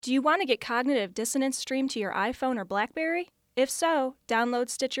Do you want to get cognitive dissonance streamed to your iPhone or BlackBerry? If so, download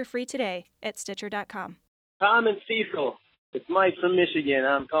Stitcher free today at Stitcher.com. Tom and Cecil, it's Mike from Michigan.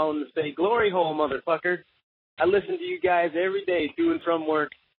 I'm calling to say glory hole, motherfucker. I listen to you guys every day to and from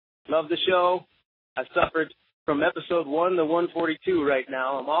work. Love the show. I suffered from episode 1 to 142 right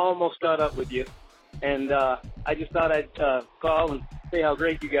now. I'm almost caught up with you. And I just thought I'd call and say how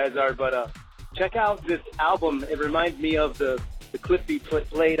great you guys are. But check out this album. It reminds me of the clip he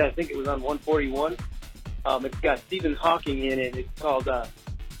played. I think it was on 141. It's got Stephen Hawking in it. It's called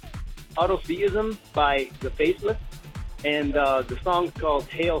Autotheism by The Faceless. And the song's called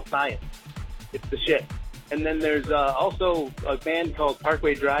Hail Science. It's the shit. And then there's also a band called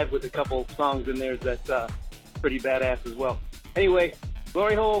Parkway Drive with a couple songs in there that's pretty badass as well. Anyway,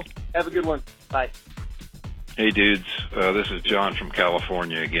 glory hole. Have a good one. Bye. Hey, dudes. This is John from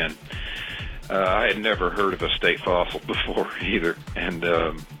California again. I had never heard of a state fossil before either, and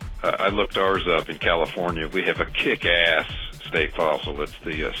I looked ours up in California. We have a kick-ass state fossil. It's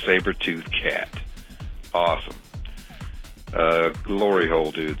the saber-toothed cat. Awesome. Glory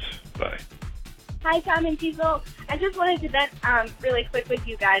hole, dudes. Bye. Hi, Tom and Cecil. I just wanted to vent really quick with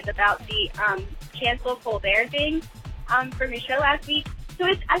you guys about the cancel Colbert thing from your show last week.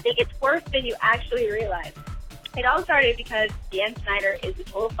 So I think it's worse than you actually realize. It all started because Dan Snyder is a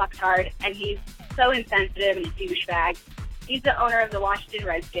total fucktard, and he's so insensitive and a douchebag. He's the owner of the Washington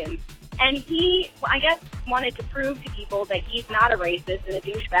Redskins. And he, I guess, wanted to prove to people that he's not a racist and a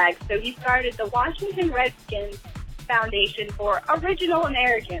douchebag, so he started the Washington Redskins Foundation for Original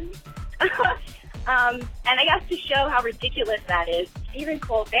Americans. And I guess to show how ridiculous that is, Stephen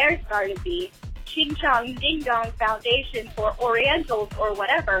Colbert started the Ching Chong Ding Dong Foundation for Orientals or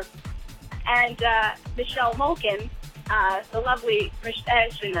whatever. And Michelle Malkin, the lovely,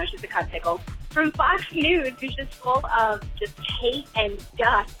 actually no, she's a cunt pickle, from Fox News, who's just full of just hate and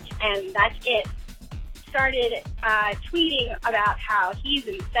dust, and that's it, started tweeting about how he's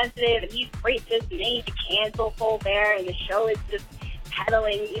insensitive and he's racist and they need to cancel Colbert, and the show is just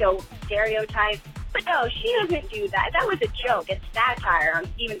peddling, stereotypes. But no, she doesn't do that. That was a joke. It's satire on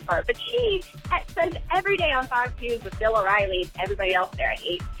Stephen's part. But she spends every day on Fox News with Bill O'Reilly and everybody else there I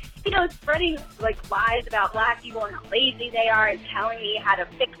hate. Spreading, lies about black people and how lazy they are and telling me how to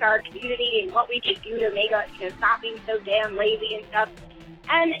fix our community and what we can do to make us, stop being so damn lazy and stuff.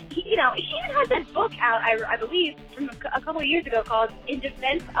 And, she even had this book out, I believe, from a couple of years ago called In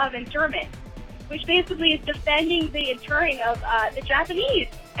Defense of Internment, which basically is defending the interring of the Japanese.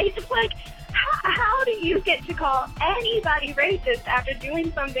 And it's just how do you get to call anybody racist after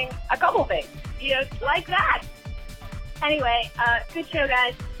doing a couple things, like that? Anyway, good show,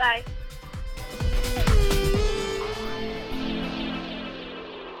 guys. Bye.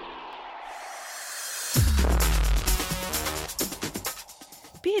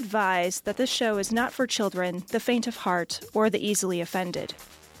 Be advised that this show is not for children, the faint of heart, or the easily offended.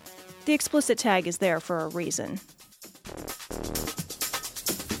 The explicit tag is there for a reason.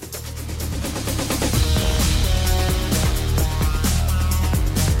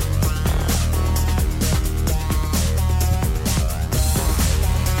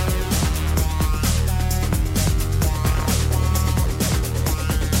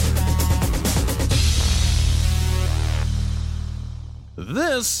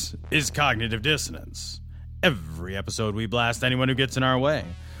 This is Cognitive Dissonance. Every episode we blast anyone who gets in our way.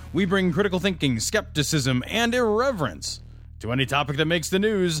 We bring critical thinking, skepticism, and irreverence to any topic that makes the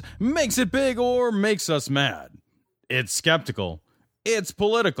news, makes it big, or makes us mad. It's skeptical, it's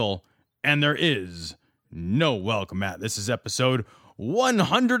political, and there is no welcome at. This is episode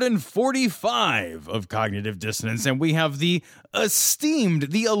 145 of Cognitive Dissonance, and we have the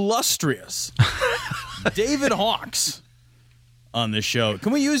esteemed, the illustrious David Hawks on this show.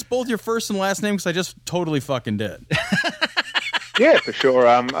 Can we use both your first and last name? Because I just totally fucking did. Yeah, for sure.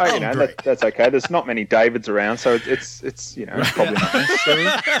 That's okay. There's not many Davids around, so it's probably not necessary.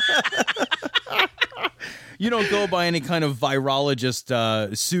 You don't go by any kind of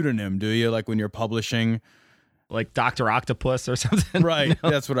virologist pseudonym, do you? Like when you're publishing, like Dr. Octopus or something. Right. No.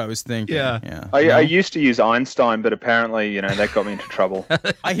 That's what I was thinking. Yeah. I used to use Einstein, but apparently, that got me into trouble.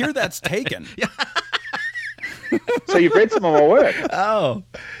 I hear that's taken. Yeah. So you've read some of my work. Oh,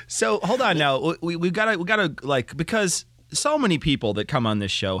 so hold on now. We gotta because so many people that come on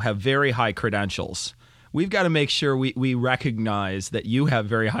this show have very high credentials. We've got to make sure we recognize that you have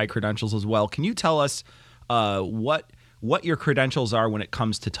very high credentials as well. Can you tell us what your credentials are when it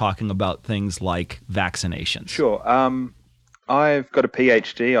comes to talking about things like vaccinations? Sure. I've got a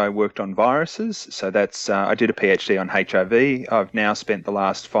PhD. I worked on viruses, so that's I did a PhD on HIV. I've now spent the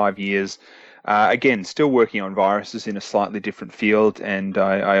last 5 years Again, still working on viruses in a slightly different field, and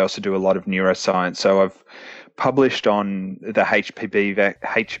I also do a lot of neuroscience. So I've published on the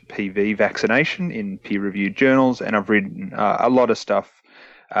HPV vaccination in peer-reviewed journals, and I've written a lot of stuff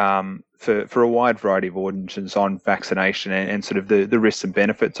for a wide variety of audiences on vaccination and sort of the risks and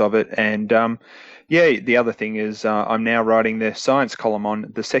benefits of it. And the other thing is I'm now writing the science column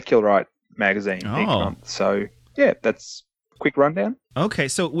on the Secular Right magazine each month. So yeah, that's a quick rundown. Okay,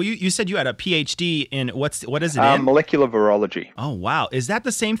 so you said you had a PhD in what is it in? Molecular virology. Oh wow, is that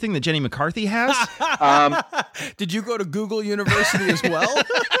the same thing that Jenny McCarthy has? Did you go to Google University as well?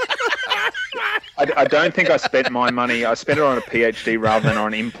 I don't think I spent my money. I spent it on a PhD rather than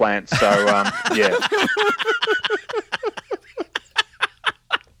on implants. So yeah.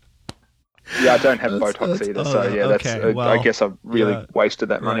 Yeah, I don't have Botox either, so yeah, okay, I guess I've really wasted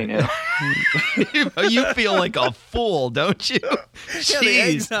that money now. You feel like a fool, don't you? Yeah, the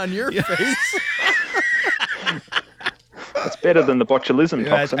egg's on your face. It's better than the botulism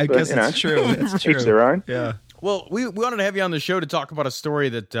toxin. I guess it's true. It's true. Each their own. Yeah. Well, we wanted to have you on the show to talk about a story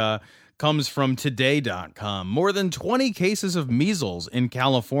that comes from Today.com. More than 20 cases of measles in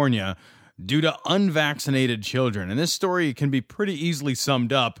California due to unvaccinated children. And this story can be pretty easily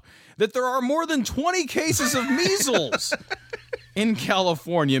summed up that there are more than 20 cases of measles in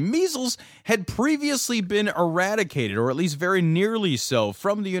California. Measles had previously been eradicated, or at least very nearly so,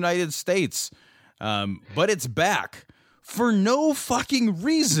 from the United States. But it's back for no fucking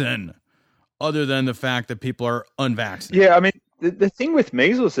reason other than the fact that people are unvaccinated. Yeah, I mean, the thing with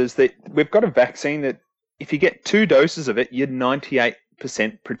measles is that we've got a vaccine that if you get 2 doses of it, you're 98%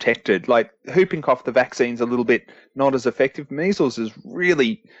 protected. Like whooping cough, the vaccine's a little bit not as effective. Measles is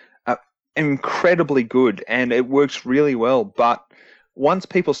really incredibly good and it works really well. But once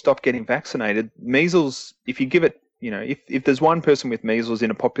people stop getting vaccinated, measles, if you give it, if there's one person with measles in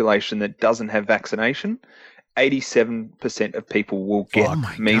a population that doesn't have vaccination, 87% of people will get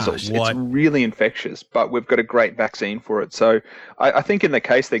measles. Gosh, it's really infectious, but we've got a great vaccine for it. So I think in the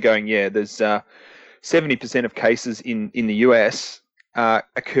case they're going, there's 70% of cases in the US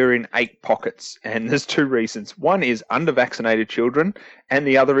occur in 8 pockets. And there's 2 reasons. One is under-vaccinated children, and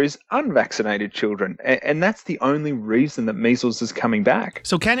the other is unvaccinated children. And that's the only reason that measles is coming back.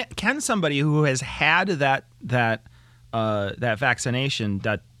 So can somebody who has had that vaccination,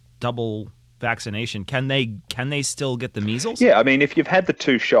 that double vaccination, can they still get the measles? Yeah, I mean, if you've had the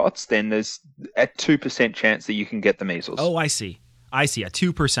 2 shots, then there's a 2% chance that you can get the measles. Oh, I see, a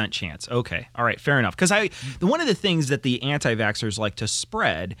 2% chance. Okay, all right, fair enough. Because one of the things that the anti-vaxxers like to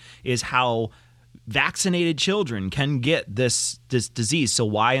spread is how vaccinated children can get this disease. So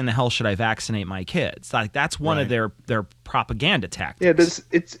why in the hell should I vaccinate my kids? Like that's one of their propaganda tactics. Yeah,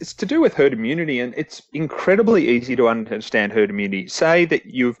 it's to do with herd immunity, and it's incredibly easy to understand herd immunity. Say that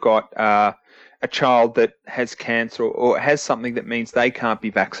you've got a child that has cancer or has something that means they can't be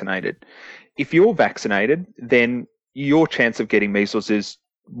vaccinated. If you're vaccinated, then your chance of getting measles is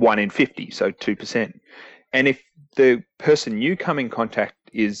 1 in 50, so 2%. And if the person you come in contact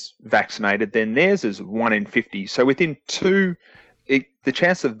is vaccinated, then theirs is 1 in 50. So within the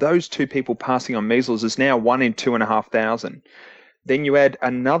chance of those 2 people passing on measles is now 1 in 2,500. Then you add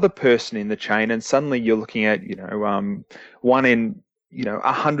another person in the chain, and suddenly you're looking at 1 in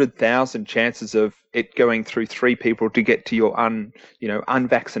 100,000 chances of it going through 3 people to get to your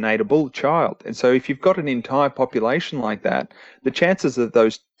unvaccinatable child. And so if you've got an entire population like that, the chances of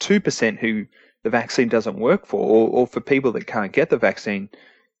those 2% who the vaccine doesn't work for, or for people that can't get the vaccine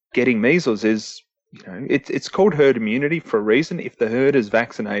getting measles is, it's called herd immunity for a reason. If the herd is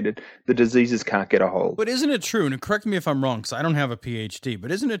vaccinated, the diseases can't get a hold. But isn't it true, and correct me if I'm wrong, because I don't have a PhD,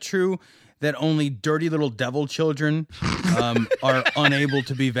 but isn't it true that only dirty little devil children are unable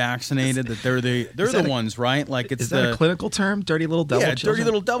to be vaccinated? That they're the ones, right? Like it's is that a clinical term? Dirty little devil children? Yeah, dirty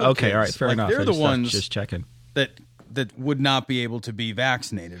little devil Okay, kids. all right, fair enough. They're the ones just checking. that would not be able to be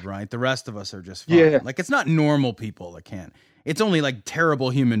vaccinated, right? The rest of us are just fine. Yeah. Like it's not normal people that can't. It's only like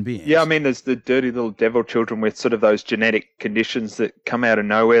terrible human beings. Yeah, I mean, there's the dirty little devil children with sort of those genetic conditions that come out of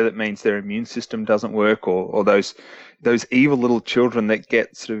nowhere that means their immune system doesn't work, or those evil little children that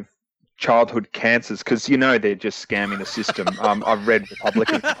get sort of childhood cancers because they're just scamming the system. I've read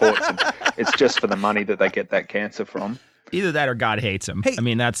Republican reports, and it's just for the money that they get that cancer from. Either that or God hates them. Hey, I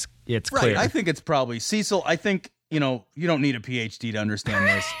mean, it's clear. I think it's probably Cecil. I think you don't need a PhD to understand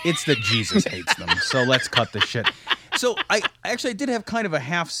this. It's that Jesus hates them. So let's cut the shit. So I did have kind of a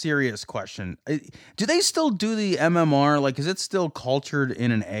half-serious question. Do they still do the MMR? Like, is it still cultured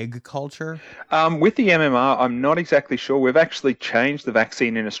in an egg culture? With the MMR, I'm not exactly sure. We've actually changed the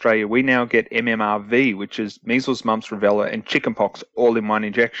vaccine in Australia. We now get MMRV, which is measles, mumps, rubella, and chickenpox all in one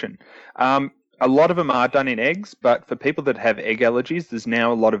injection. A lot of them are done in eggs, but for people that have egg allergies, there's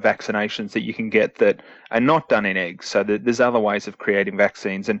now a lot of vaccinations that you can get that are not done in eggs. So there's other ways of creating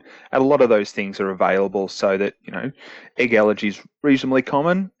vaccines, and a lot of those things are available so that, egg allergy is reasonably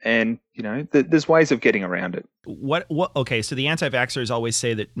common, and, there's ways of getting around it. Okay, so the anti-vaxxers always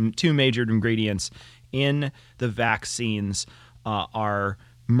say that two major ingredients in the vaccines are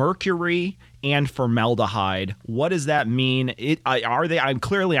mercury and formaldehyde. What does that mean? Are they? I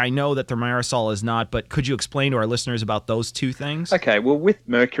know that thimerosal is not, but could you explain to our listeners about those two things? Okay, well, with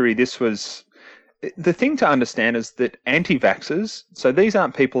mercury, this was the thing to understand is that anti-vaxxers. So these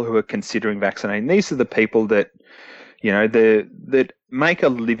aren't people who are considering vaccinating. These are the people that that make a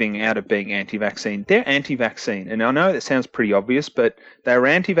living out of being anti-vaccine. They're anti-vaccine, and I know that sounds pretty obvious, but they were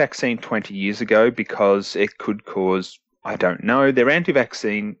anti-vaccine 20 years ago because it could cause, I don't know. They're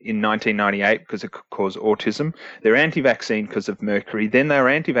anti-vaccine in 1998 because it could cause autism. They're anti-vaccine because of mercury. Then they were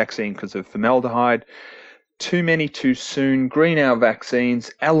anti-vaccine because of formaldehyde. Too many too soon. Green hour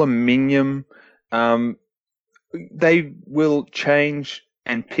vaccines. Aluminium. They will change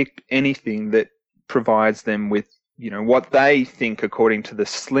and pick anything that provides them with, what they think, according to the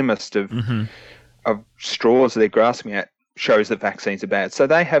slimmest of straws they're grasping at, shows that vaccines are bad. So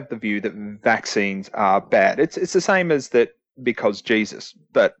they have the view that vaccines are bad. It's the same as that because Jesus,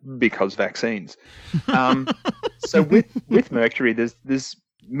 but because vaccines. So with mercury, there's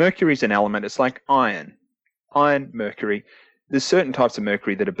mercury's an element. It's like iron, mercury. There's certain types of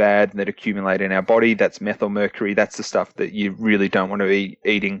mercury that are bad and that accumulate in our body. That's methylmercury. That's the stuff that you really don't want to be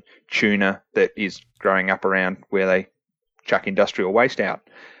eating tuna that is growing up around where they chuck industrial waste out.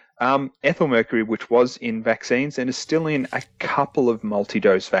 Ethyl mercury, which was in vaccines and is still in a couple of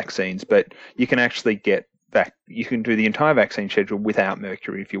multi-dose vaccines, but you can actually get that. You can do the entire vaccine schedule without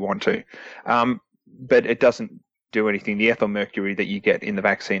mercury if you want to, but it doesn't do anything. The ethyl mercury that you get in the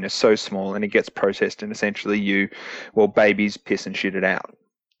vaccine is so small, and it gets processed, and essentially babies piss and shit it out.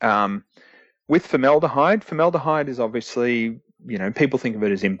 With formaldehyde is obviously, people think of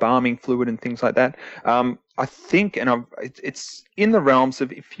it as embalming fluid and things like that. I think, and it's in the realms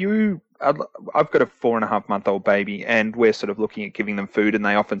of I've got a 4.5-month-old baby, and we're sort of looking at giving them food, and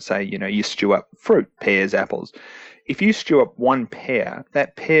they often say, you stew up fruit, pears, apples. If you stew up one pear,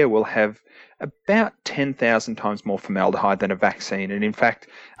 that pear will have about 10,000 times more formaldehyde than a vaccine. And in fact,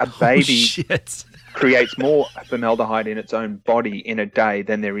 a baby creates more formaldehyde in its own body in a day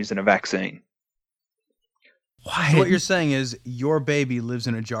than there is in a vaccine. Why? So what you're saying is your baby lives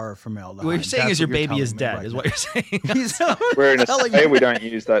in a jar of formaldehyde. What you're saying is your baby is dead, right, is what you're saying. We're in Australia, we don't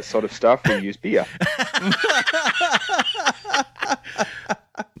use that sort of stuff. We use beer.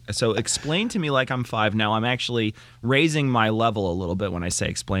 So explain to me like I'm 5 now. I'm actually raising my level a little bit when I say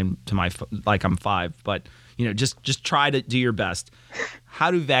explain to like I'm 5, but just try to do your best.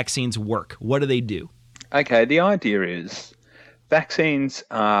 How do vaccines work? What do they do? Okay, the idea is vaccines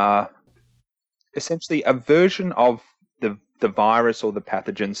are essentially a version of the virus or the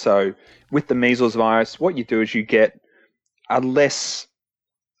pathogen. So with the measles virus, what you do is you get a less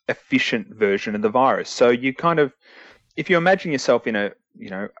efficient version of the virus. So you kind of, if you imagine yourself in a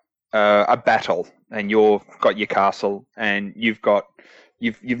battle, and you've got your castle, and you've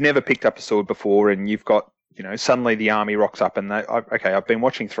never picked up a sword before, and you've got, suddenly the army rocks up, and I've been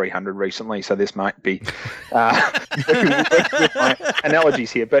watching 300 recently, so this might be with my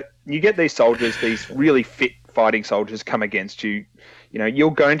analogies here, but you get these soldiers, these really fit fighting soldiers come against you,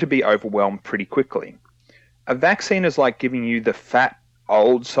 you're going to be overwhelmed pretty quickly. A vaccine is like giving you the fat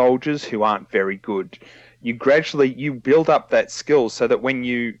old soldiers who aren't very good. You build up that skill so that when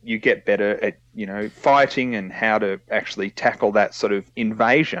you get better at, fighting and how to actually tackle that sort of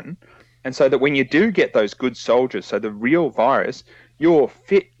invasion, and so that when you do get those good soldiers, so the real virus, you're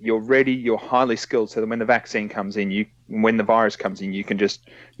fit, you're ready, you're highly skilled, so that when the vaccine comes in, when the virus comes in, you can just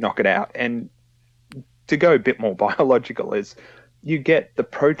knock it out. And to go a bit more biological is you get the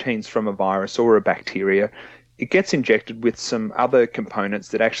proteins from a virus or a bacteria. It gets injected with some other components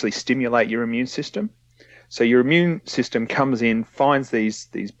that actually stimulate your immune system. So your immune system comes in, finds these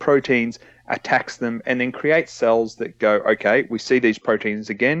proteins, attacks them, and then creates cells that go, okay, we see these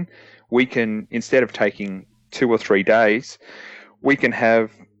proteins again. We can, instead of taking 2 or 3 days, we can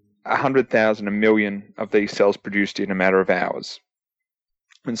have 100,000, 1 million of these cells produced in a matter of hours.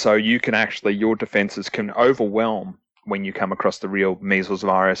 And so you can actually, your defenses can overwhelm when you come across the real measles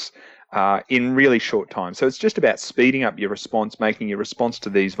virus in really short time. So it's just about speeding up your response, making your response to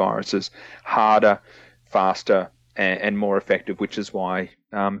these viruses harder, faster, and more effective, which is why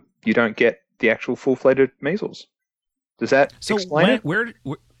you don't get the actual full-fledged measles. Does that explain it? Where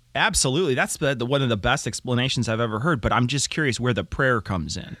absolutely. That's the one of the best explanations I've ever heard, but I'm just curious where the prayer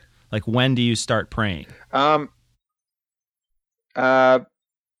comes in. Like, when do you start praying?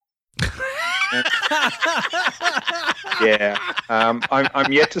 Yeah,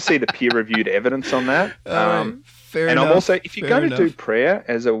 I'm yet to see the peer-reviewed evidence on that. Fair and enough. I'm also, if you're going to do prayer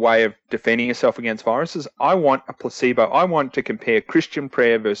as a way of defending yourself against viruses, I want a placebo. I want to compare Christian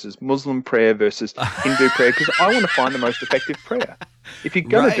prayer versus Muslim prayer versus Hindu prayer, because I want to find the most effective prayer. If you're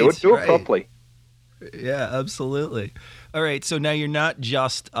going to do it properly. Yeah, absolutely. All right, so now you're not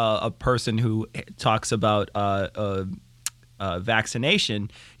just a person who talks about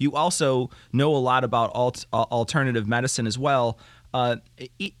vaccination. You also know a lot about alternative medicine as well.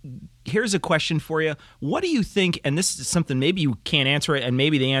 Here's a question for you. What do you think, and this is something maybe you can't answer it, and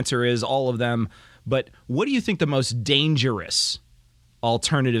maybe the answer is all of them, but what do you think the most dangerous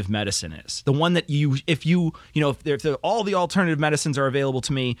alternative medicine is? The one that if all the alternative medicines are available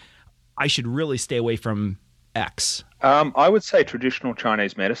to me, I should really stay away from X. I would say traditional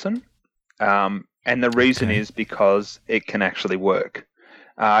Chinese medicine. And the reason is because it can actually work.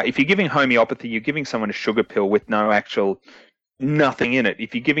 If you're giving homeopathy, you're giving someone a sugar pill with nothing in it.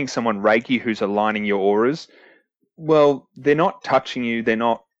 If you're giving someone Reiki who's aligning your auras, well, they're not touching you. They're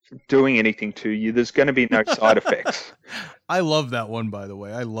not doing anything to you. There's going to be no side effects. I love that one, by the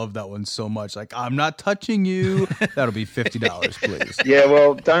way. I love that one so much. Like, I'm not touching you. That'll be $50, please. Yeah,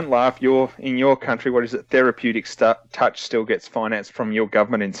 well, don't laugh. In your country, what is it? Therapeutic touch still gets financed from your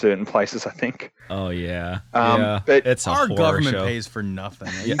government in certain places, I think. Oh, yeah. But it's our government show. Pays for nothing.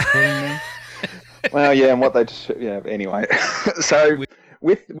 Are you kidding me? Well, yeah, and what they just, anyway. So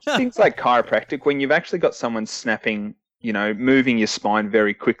with things like chiropractic, when you've actually got someone snapping, moving your spine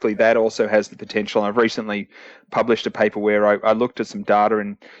very quickly, that also has the potential. I've recently published a paper where I looked at some data,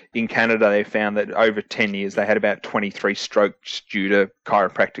 and in Canada they found that over 10 years they had about 23 strokes due to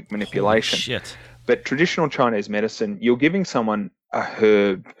chiropractic manipulation. Holy shit. But traditional Chinese medicine, you're giving someone a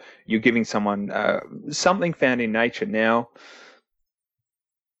herb, you're giving someone something found in nature. Now,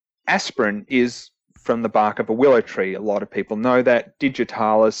 aspirin is from the bark of a willow tree. A lot of people know that.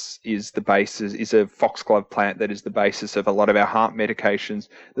 Digitalis is a foxglove plant that is the basis of a lot of our heart medications.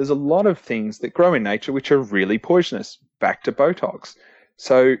 There's a lot of things that grow in nature which are really poisonous. Back to Botox.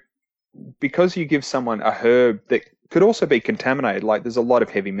 So because you give someone a herb that could also be contaminated, like there's a lot of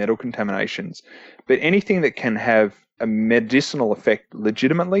heavy metal contaminations, but anything that can have a medicinal effect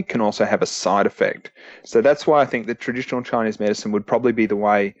legitimately can also have a side effect. So that's why I think that traditional Chinese medicine would probably be the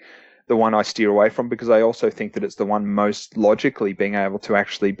one I steer away from, because I also think that it's the one most logically being able to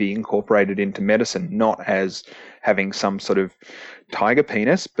actually be incorporated into medicine, not as having some sort of tiger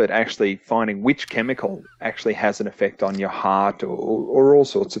penis, but actually finding which chemical actually has an effect on your heart or all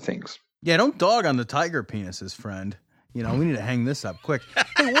sorts of things. Yeah, don't dog on the tiger penises, friend. We need to hang this up quick.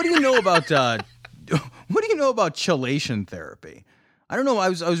 Hey, what do you know about chelation therapy? I don't know. I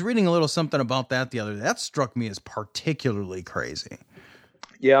was reading a little something about that the other day. That struck me as particularly crazy.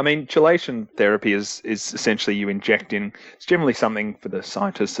 Yeah, I mean, chelation therapy is essentially you inject in. It's generally something for the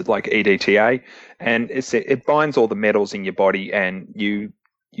scientists like EDTA, and it binds all the metals in your body, and you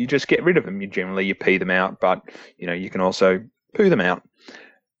just get rid of them. You pee them out, but you can also poo them out.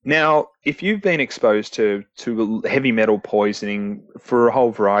 Now, if you've been exposed to heavy metal poisoning for a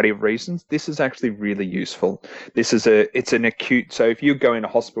whole variety of reasons, this is actually really useful. It's an acute, so if you go into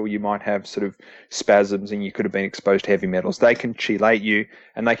hospital, you might have sort of spasms and you could have been exposed to heavy metals. They can chelate you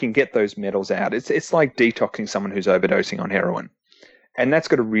and they can get those metals out. It's like detoxing someone who's overdosing on heroin. And that's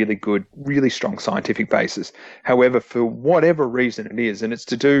got a really good, really strong scientific basis. However, for whatever reason it is, and it's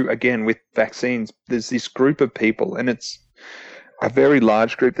to do, again, with vaccines, there's this group of people, and it's a very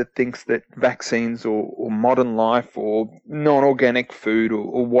large group that thinks that vaccines or modern life or non-organic food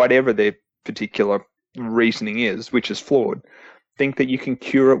or whatever their particular reasoning is, which is flawed, think that you can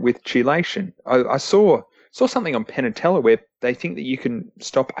cure it with chelation. I saw something on Penn and Teller where they think that you can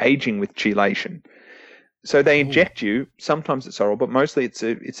stop aging with chelation. So they inject you. Sometimes it's oral, but mostly it's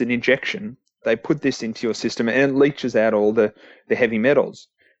an injection. They put this into your system and it leaches out all the heavy metals.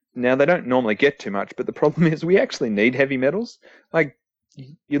 Now, they don't normally get too much, but the problem is we actually need heavy metals. Like,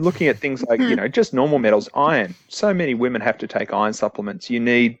 you're looking at things like, just normal metals, iron. So many women have to take iron supplements. You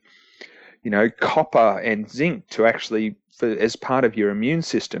need, copper and zinc to actually, as part of your immune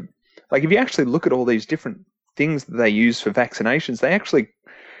system. Like, if you actually look at all these different things that they use for vaccinations, they actually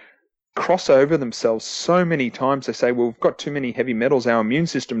cross over themselves so many times. They say, well, we've got too many heavy metals, our immune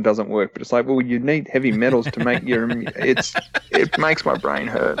system doesn't work. But it's like, well, you need heavy metals to make your it makes my brain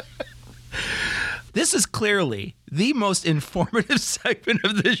hurt. This is clearly the most informative segment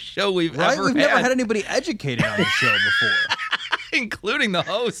of this show we've ever had. We've never had anybody educated on the show before. Including the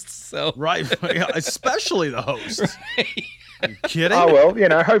hosts. So right, especially the hosts. Right. Are you kidding? Oh,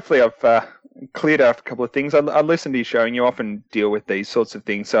 well, hopefully I've cleared up a couple of things. I listen to your show, and you often deal with these sorts of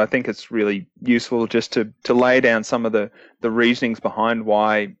things, so I think it's really useful just to lay down some of the reasonings behind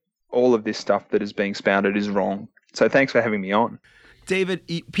why all of this stuff that is being spouted is wrong. So thanks for having me on. David,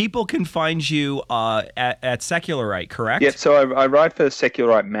 people can find you at Secular Right, correct? Yeah, so I write for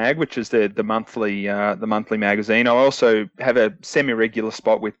Secular Right Mag, which is the monthly magazine. I also have a semi-regular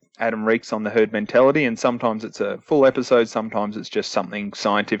spot with Adam Reeks on the herd mentality, and sometimes it's a full episode, sometimes it's just something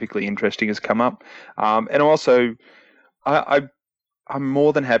scientifically interesting has come up. And also, I'm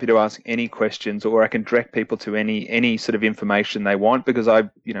more than happy to ask any questions, or I can direct people to any sort of information they want, because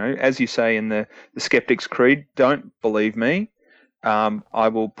as you say in the Skeptic's Creed, don't believe me. I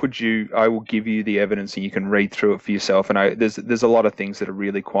will give you the evidence, and you can read through it for yourself. And there's a lot of things that are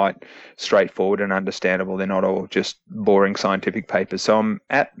really quite straightforward and understandable. They're not all just boring scientific papers. So I'm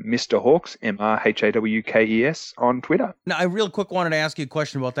at Mr. Hawkes, MrHawkes on Twitter. Now, I real quick wanted to ask you a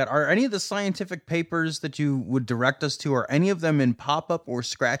question about that. Are any of the scientific papers that you would direct us to, are any of them in pop-up or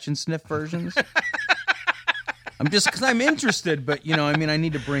scratch and sniff versions? I'm just because I'm interested, but I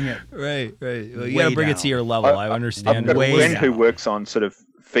need to bring it. Right. Well, you got to bring it to your level. I understand. I've got a friend who works on sort of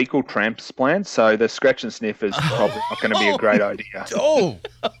fecal transplants, so the scratch and sniff is probably not going to be a great idea. Oh.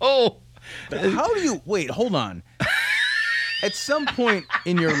 How do you wait? Hold on. At some point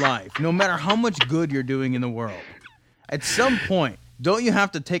in your life, no matter how much good you're doing in the world, at some point, don't you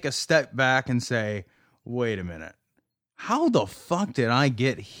have to take a step back and say, "Wait a minute, how the fuck did I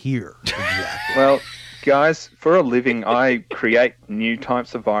get here?" Exactly. Well, guys, for a living, I create new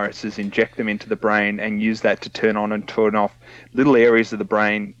types of viruses, inject them into the brain, and use that to turn on and turn off little areas of the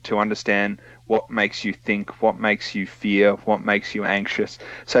brain to understand what makes you think, what makes you fear, what makes you anxious.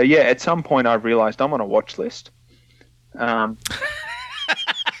 So, yeah, at some point I realized I'm on a watch list.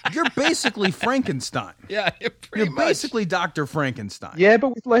 You're basically Frankenstein. Yeah, you're basically Dr. Frankenstein. Yeah,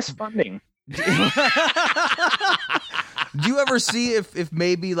 but with less funding. Do you ever see if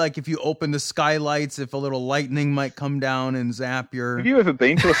maybe like if you open the skylights, if a little lightning might come down and zap your... Have you ever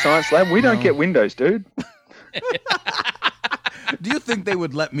been to a science lab? We don't get windows, dude. Do you think they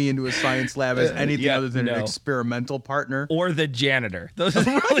would let me into a science lab as anything other than an experimental partner? Or the janitor. Those are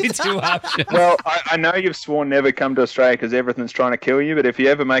the only two options. Well, I know you've sworn never come to Australia because everything's trying to kill you, but if you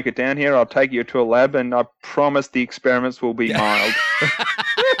ever make it down here, I'll take you to a lab, and I promise the experiments will be mild.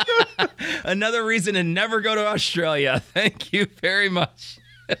 Another reason to never go to Australia. Thank you very much.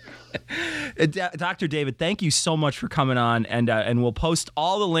 Dr. David, thank you so much for coming on, and we'll post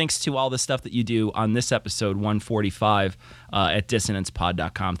all the links to all the stuff that you do on this episode 145 at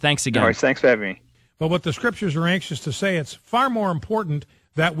dissonancepod.com. Thanks again. All right, thanks for having me. But what the scriptures are anxious to say, it's far more important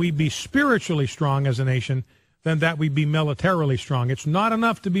that we be spiritually strong as a nation than that we be militarily strong. It's not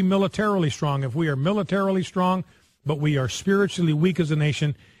enough to be militarily strong. If we are militarily strong, but we are spiritually weak as a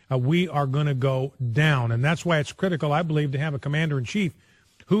nation, we are going to go down. And that's why it's critical, I believe, to have a commander-in-chief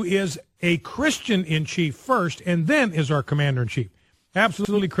who is a Christian-in-chief first and then is our commander-in-chief.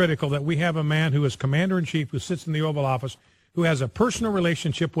 Absolutely critical that we have a man who is commander-in-chief, who sits in the Oval Office, who has a personal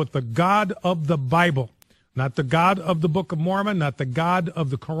relationship with the God of the Bible, not the God of the Book of Mormon, not the God of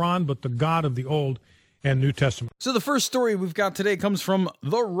the Quran, but the God of the Old and New Testament. So the first story we've got today comes from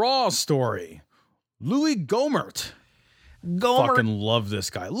The Raw Story. Louis Gohmert. Fucking love this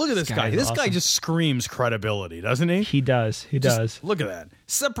guy. Look at this guy. This guy just screams credibility, doesn't he? He does. He does. Look at that.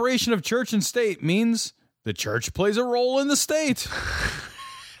 Separation of church and state means the church plays a role in the state.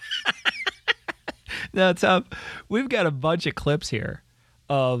 Now, Tom, we've got a bunch of clips here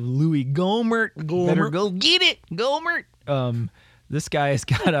of Louis Gohmert. Better go get it, Gohmert. This guy has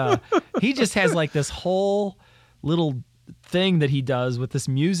got he just has like this whole little thing that he does with this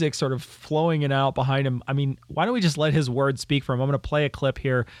music sort of flowing in out behind him. I mean, why don't we just let his words speak for him? I'm going to play a clip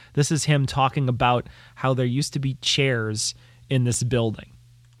here. This is him talking about how there used to be chairs in this building.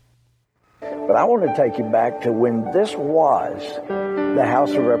 But I want to take you back to when this was the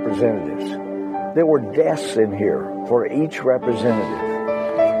House of Representatives. There were desks in here for each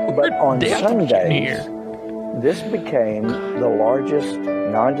representative. But on Sundays, this became the largest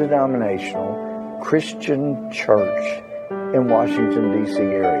non-denominational Christian church in Washington, D.C.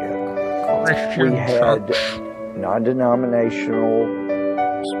 area. We had non-denominational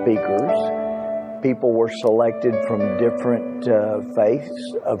speakers People were selected from different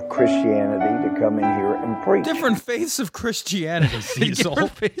faiths of Christianity to come in here and preach. Different faiths of Christianity, Cecil.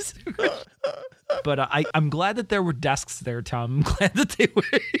 Different faiths. But I'm glad that there were desks there, Tom. I'm glad that they were.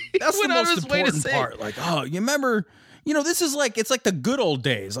 That's the most important part. Like, oh, you remember? You know, this is like, it's like the good old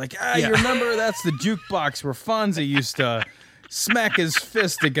days. Like, you remember that's the jukebox where Fonzie used to smack his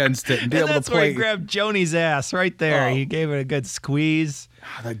fist against it and be able to play. That's where he grabbed Joni's ass right there. He gave it a good squeeze.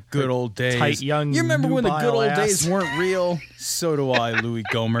 The good old days. Tight, young, you remember when the good old ass. days weren't real? So do I, Louis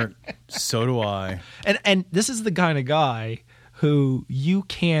Gohmert. So do I. And this is the kind of guy who you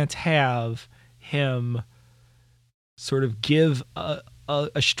can't have him sort of give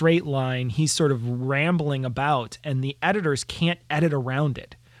a straight line. He's sort of rambling about, and the editors can't edit around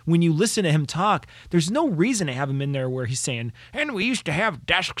it. When you listen to him talk, there's no reason to have him in there where he's saying, and we used to have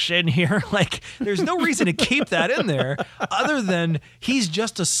desks in here. Like, there's no reason to keep that in there other than he's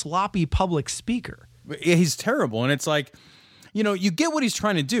just a sloppy public speaker. He's terrible. And it's like, you know, you get what he's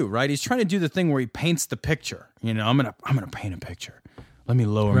trying to do, right? He's trying to do the thing where he paints the picture. You know, I'm gonna paint a picture. Let me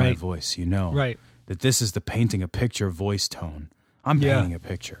lower my voice, that this is the painting a picture voice tone. I'm painting a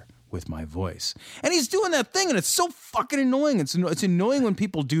picture with my voice. And he's doing that thing, and it's so fucking annoying. It's annoying when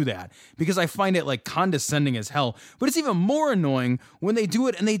people do that, because I find it like condescending as hell. But it's even more annoying when they do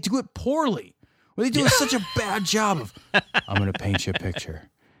it, and they do it poorly. When they do such a bad job of, I'm going to paint you a picture.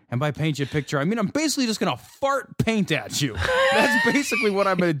 And by paint you a picture, I mean I'm basically just going to fart paint at you. That's basically what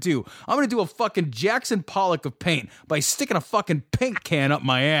I'm going to do. I'm going to do a fucking Jackson Pollock of paint by sticking a fucking paint can up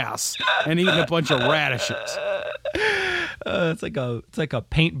my ass and eating a bunch of radishes. It's like a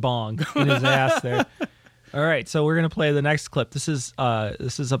paint bong in his ass there. All right, so we're gonna play the next clip. This is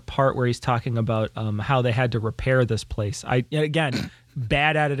a part where he's talking about how they had to repair this place. Again,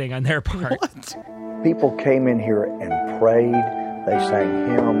 bad editing on their part. What? People came in here and prayed. They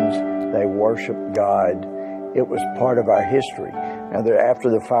sang hymns. They worshiped God. It was part of our history. Now, after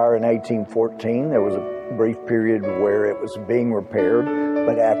the fire in 1814, there was a brief period where it was being repaired,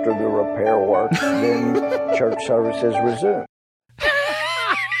 but after the repair work, then church services resumed.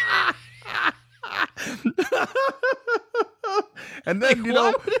 And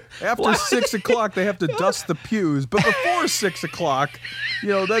then, after 6 o'clock, they have to dust the pews. But before 6 o'clock,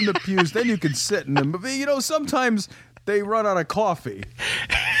 then the pews, then you can sit in them. But, sometimes they run out of coffee.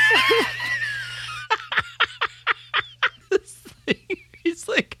 He's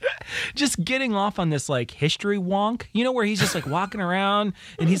like just getting off on this like history wonk, where he's just like walking around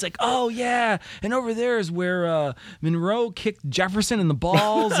and he's like, oh yeah, and over there is where Monroe kicked Jefferson in the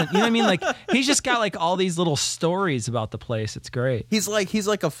balls, and you know what I mean? Like he's just got like all these little stories about the place. It's great. He's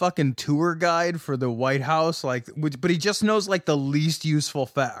like a fucking tour guide for the White House, but he just knows like the least useful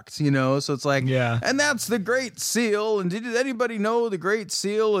facts, So it's like, and that's the Great Seal. And did anybody know the Great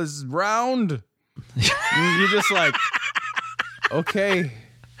Seal is round? You're just like, okay.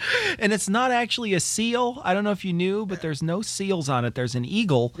 And it's not actually a seal. I don't know if you knew, but there's no seals on it. There's an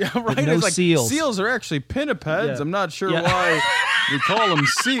eagle. Yeah, right. With no seals. Seals are actually pinnipeds. Yeah. I'm not sure why we call them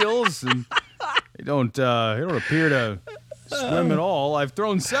seals, and they don't appear to swim at all. I've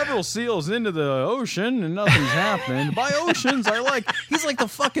thrown several seals into the ocean and nothing's happened. By oceans, he's like the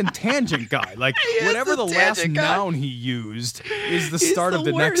fucking tangent guy. Like whatever the last noun he used is the start of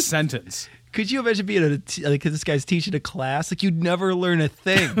the next sentence. Could you imagine being this guy's teaching a class? Like you'd never learn a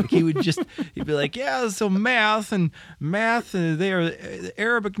thing. Like he'd be like, yeah, so math, they are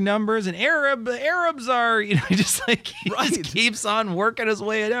Arabic numbers, and Arabs are, just like he just keeps on working his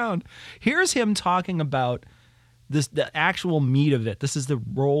way down. Here's him talking about the actual meat of it. This is the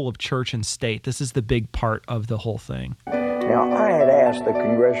role of church and state. This is the big part of the whole thing. Now, I had asked the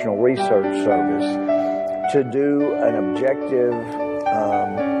Congressional Research Service to do an objective,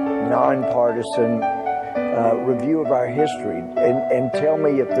 nonpartisan review of our history and tell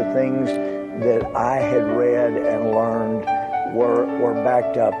me if the things that I had read and learned were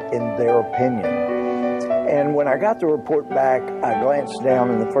backed up in their opinion. And when I got the report back, I glanced down,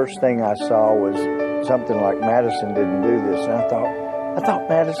 and the first thing I saw was something like Madison didn't do this. And I thought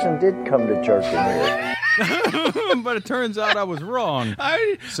Madison did come to church in here. But it turns out I was wrong.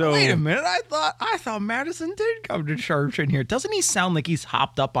 Wait a minute. I thought Madison did come to church in here. Doesn't he sound like he's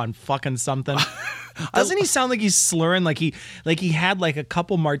hopped up on fucking something? Doesn't he sound like he's slurring, like he had like a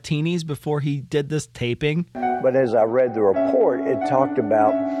couple martinis before he did this taping? But as I read the report, it talked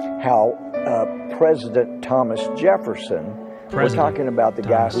about how President Thomas Jefferson, we're talking about the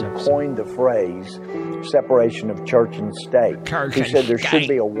guy who coined the phrase separation of church and state. He said there should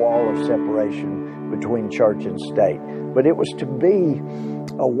be a wall of separation between church and state. But it was to be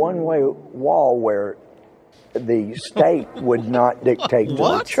a one-way wall where the state would not dictate to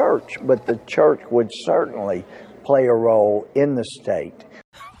the church, but the church would certainly play a role in the state.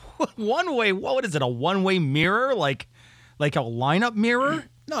 One-way, what is it, a one-way mirror? Like a lineup mirror?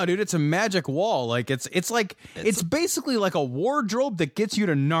 No, dude, it's a magic wall. Like it's basically like a wardrobe that gets you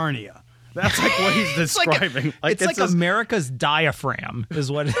to Narnia. That's like what he's describing. It's like America's diaphragm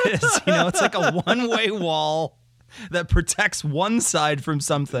is what it is. You know, it's like a one-way wall that protects one side from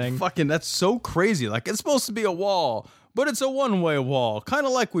something. Fucking, that's so crazy. Like, it's supposed to be a wall, but it's a one-way wall. Kind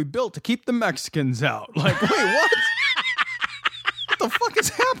of like we built to keep the Mexicans out. Like, wait, what? What the fuck is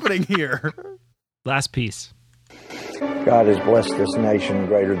happening here? Last piece. God has blessed this nation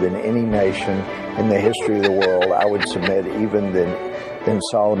greater than any nation in the history of the world. I would submit even than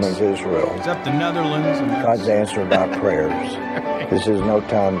Solomon's Israel. Except the Netherlands. God's answered our prayers. This is no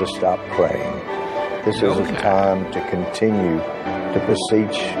time to stop praying. This is a time to continue to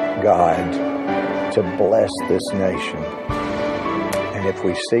beseech God to bless this nation. And if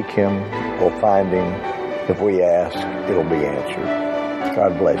we seek Him, we'll find Him. If we ask, it'll be answered.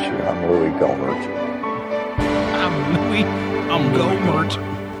 God bless you. I'm Louis Gohmert. I'm Gohmert.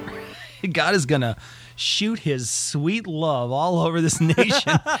 God is going to shoot his sweet love all over this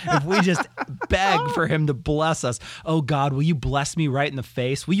nation if we just beg for him to bless us. Oh, God, will you bless me right in the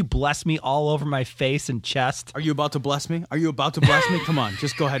face? Will you bless me all over my face and chest? Are you about to bless me? Are you about to bless me? Come on,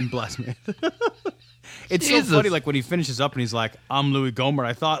 just go ahead and bless me. It's Jesus. So funny, like, when he finishes up and he's like, I'm Louis Gohmert.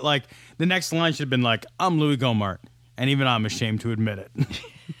 I thought, like, the next line should have been like, I'm Louis Gohmert. And even I'm ashamed to admit it.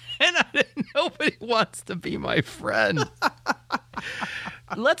 And nobody wants to be my friend.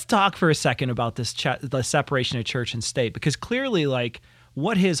 Let's talk for a second about this the separation of church and state, because clearly, like,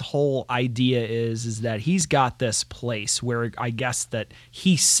 what his whole idea is that he's got this place where I guess that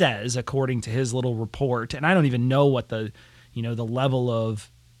he says, according to his little report, and I don't even know what the level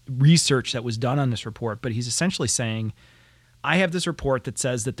of research that was done on this report, but he's essentially saying, I have this report that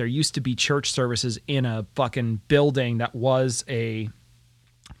says that there used to be church services in a fucking building that was a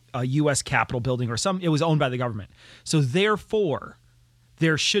U.S. Capitol building it was owned by the government. So therefore,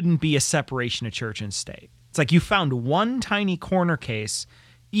 there shouldn't be a separation of church and state. It's like you found one tiny corner case,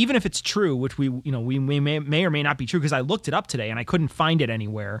 even if it's true, which we may or may not be true, because I looked it up today and I couldn't find it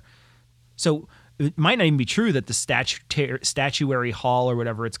anywhere. So it might not even be true that the statuary hall or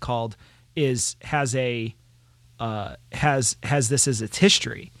whatever it's called has this as its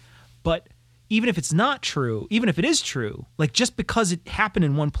history. But even if it's not true, even if it is true, like, just because it happened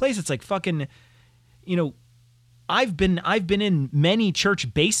in one place, it's like fucking, I've been in many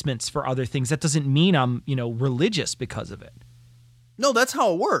church basements for other things. That doesn't mean I'm, religious because of it. No, that's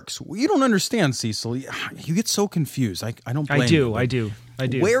how it works. You don't understand, Cecil. You get so confused. I don't blame you. I do.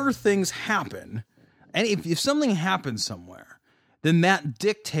 Where things happen, and if something happens somewhere, then that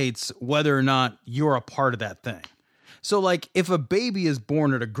dictates whether or not you're a part of that thing. So, like, if a baby is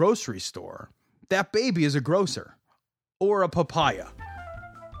born at a grocery store, that baby is a grocer or a papaya.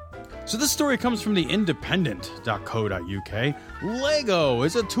 So this story comes from the independent.co.uk. Lego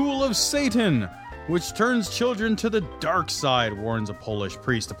is a tool of Satan, which turns children to the dark side, warns a Polish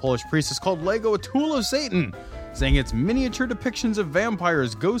priest. The Polish priest has called Lego a tool of Satan, saying its miniature depictions of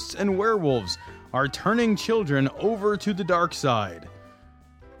vampires, ghosts, and werewolves are turning children over to the dark side.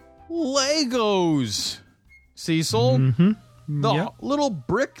 Legos, Cecil. Mm-hmm. The little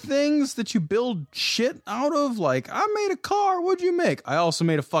brick things that you build shit out of. Like, I made a car. What'd you make? I also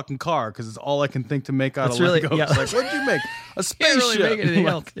made a fucking car, because it's all I can think to make out of Legos. Yeah. Like, what'd you make? A spaceship. Can't really make anything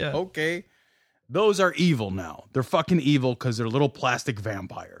else. Yeah. Okay. Those are evil now. They're fucking evil because they're little plastic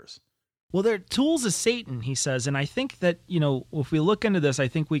vampires. Well, they're tools of Satan, he says. And I think that, if we look into this, I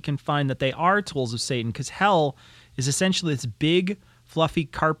think we can find that they are tools of Satan, because hell is essentially this big, fluffy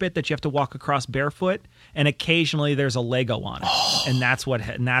carpet that you have to walk across barefoot, and occasionally there's a Lego on it. And that's what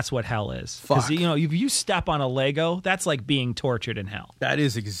hell is. Because, if you step on a Lego, that's like being tortured in hell. That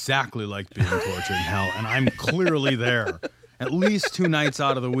is exactly like being tortured in hell, and I'm clearly there. At least 2 nights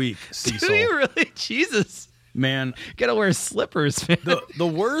out of the week, Cecil. Do you really? Jesus. Man. Gotta wear slippers, man. The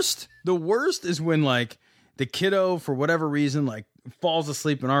worst is when, like, the kiddo, for whatever reason, like, falls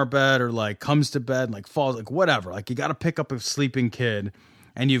asleep in our bed, or like comes to bed and like falls, like, whatever. Like, you got to pick up a sleeping kid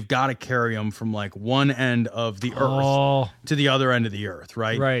and you've got to carry him from like one end of the earth to the other end of the earth,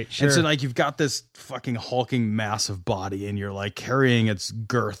 right? Right, sure. And so, like, you've got this fucking hulking massive body and you're like carrying its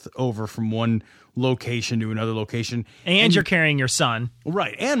girth over from one location to another location. And you're carrying your son.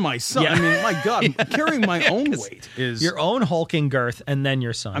 Right, and my son. Yeah. I mean, my God, carrying my own weight is... Your own hulking girth and then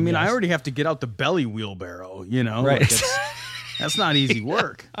your son. I mean, yes. I already have to get out the belly wheelbarrow, Right. Like, that's not easy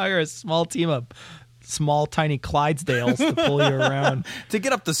work. Hire a small team of small, tiny Clydesdales to pull you around. To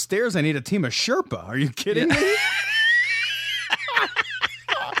get up the stairs, I need a team of Sherpa. Are you kidding me?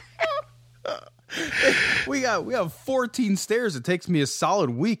 We have 14 stairs. It takes me a solid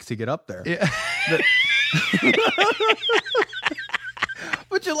week to get up there. Yeah.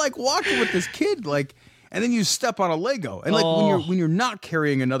 But you're like walking with this kid, like, and then you step on a Lego, and like when you're not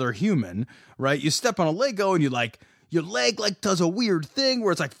carrying another human, right? You step on a Lego, and you like your leg like does a weird thing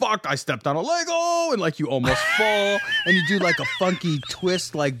where it's like, fuck, I stepped on a Lego, and like you almost fall, and you do like a funky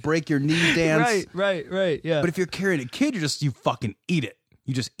twist, like break your knee dance. Right. Yeah. But if you're carrying a kid, you fucking eat it.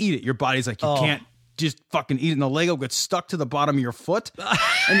 You just eat it. Your body's like, you can't just fucking eat it, and the Lego gets stuck to the bottom of your foot,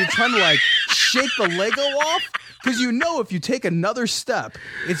 and you're trying to like shake the Lego off, because you know if you take another step,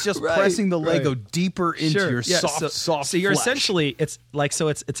 it's just pressing the Lego deeper into your soft So you're flesh. essentially, it's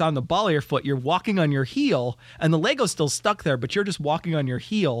on the ball of your foot. You're walking on your heel, and the Lego's still stuck there, but you're just walking on your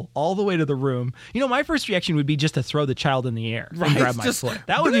heel all the way to the room. You know, my first reaction would be just to throw the child in the air and grab my foot.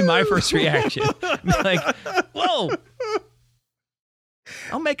 That would be my first reaction. Like, whoa.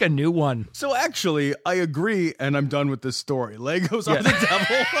 I'll make a new one. So actually, I agree, and I'm done with this story. Legos are the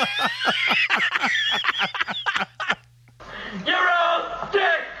devil. You're all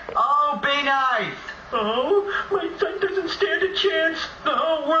dead! Oh, be nice! Oh, my son doesn't stand a chance. The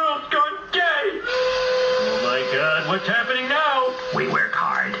whole world's gone gay. Oh my God, what's happening now? We work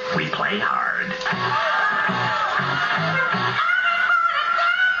hard. We play hard.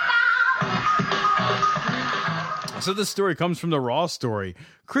 So this story comes from the Raw Story.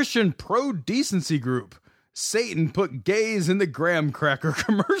 Christian pro-decency group. Satan put gays in the graham cracker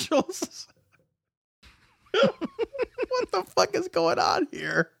commercials. What the fuck is going on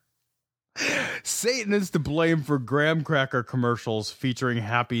here? Satan is to blame for graham cracker commercials featuring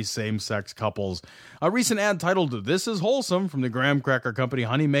happy same-sex couples. A recent ad titled "This is Wholesome" from the graham cracker company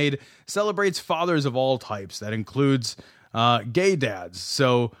Honey Maid celebrates fathers of all types. That includes gay dads.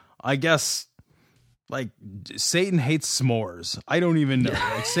 So I guess like Satan hates s'mores. I don't even know.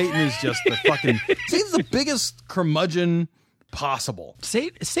 Like Satan is just the fucking Satan's the biggest curmudgeon possible.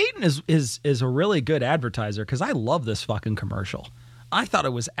 Satan is a really good advertiser, because I love this fucking commercial. I thought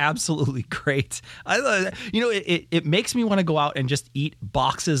it was absolutely great. I thought, it makes me want to go out and just eat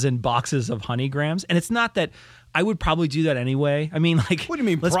boxes and boxes of honey grams. And it's not that I would probably do that anyway. I mean, like, what do you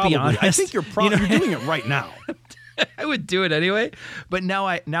mean? Let's probably. be honest. I think you're probably doing it right now. I would do it anyway, but now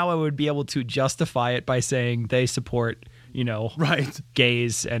I would be able to justify it by saying they support,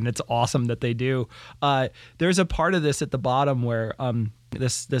 gays, and it's awesome that they do. There's a part of this at the bottom where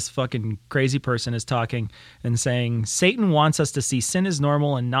this fucking crazy person is talking and saying, Satan wants us to see sin as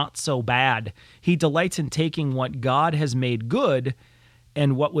normal and not so bad. He delights in taking what God has made good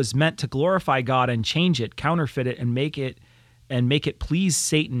and what was meant to glorify God and change it, counterfeit it, and make it please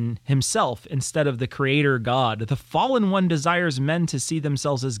Satan himself instead of the creator God. The fallen one desires men to see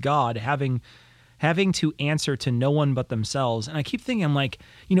themselves as God, having to answer to no one but themselves. And I keep thinking, I'm like,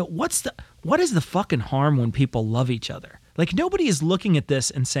 what is the fucking harm when people love each other? Like, nobody is looking at this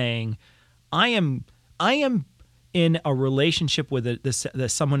and saying, I am in a relationship with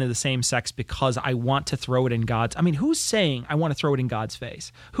someone of the same sex because I want to throw it in God's. I mean, who's saying I want to throw it in God's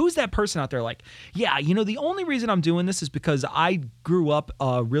face? Who's that person out there like, yeah, the only reason I'm doing this is because I grew up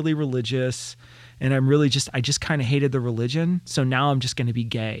really religious, and I just kind of hated the religion, so now I'm just going to be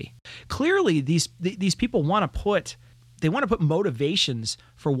gay. Clearly, these people want to put motivations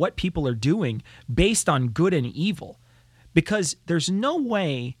for what people are doing based on good and evil, because there's no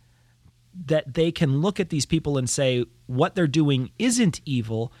way that they can look at these people and say what they're doing isn't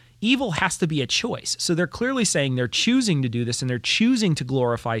evil. Evil has to be a choice. So they're clearly saying they're choosing to do this, and they're choosing to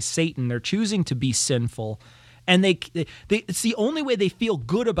glorify Satan. They're choosing to be sinful. And it's the only way they feel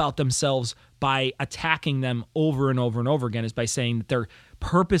good about themselves, by attacking them over and over and over again, is by saying that they're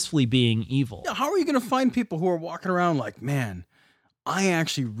purposefully being evil. How are you going to find people who are walking around like, man, I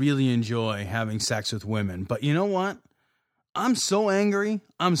actually really enjoy having sex with women, but you know what? I'm so angry,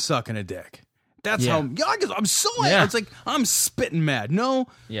 I'm sucking a dick. That's how, I'm so angry. It's like, I'm spitting mad. No,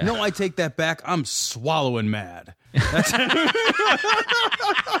 I take that back. I'm swallowing mad. That's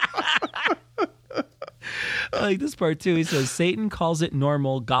I like this part too. He says, Satan calls it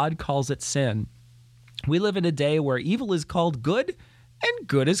normal, God calls it sin. We live in a day where evil is called good and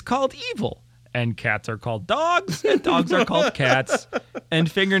good is called evil. And cats are called dogs, and dogs are called cats,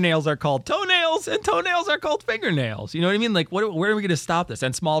 and fingernails are called toenails, and toenails are called fingernails. You know what I mean? Like, where are we going to stop this?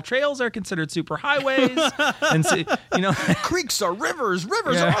 And small trails are considered superhighways, and creeks are rivers,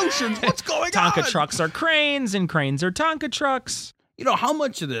 rivers are oceans. What's going on? Tonka trucks are cranes, and cranes are Tonka trucks. How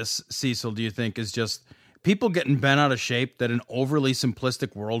much of this, Cecil, do you think is just people getting bent out of shape that an overly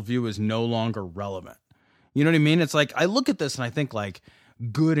simplistic worldview is no longer relevant. You know what I mean? It's like, I look at this and I think like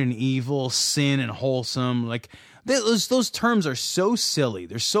good and evil, sin and wholesome, like those terms are so silly.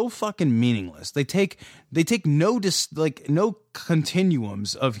 They're so fucking meaningless. They take no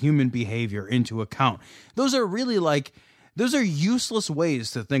continuums of human behavior into account. Those are really like, those are useless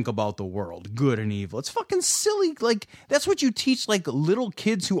ways to think about the world, good and evil. It's fucking silly. Like, that's what you teach like little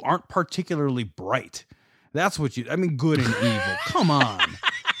kids who aren't particularly bright. That's what good and evil. Come on.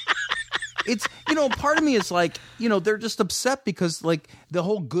 It's, part of me is like, they're just upset because like the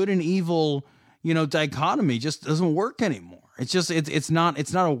whole good and evil, dichotomy just doesn't work anymore. It's just, it's not a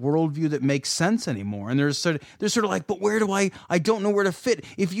worldview that makes sense anymore. And they're sort of like, but where do I don't know where to fit.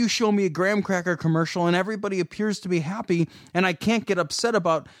 If you show me a graham cracker commercial and everybody appears to be happy and I can't get upset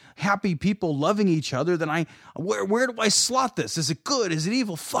about happy people loving each other, then where do I slot this? Is it good? Is it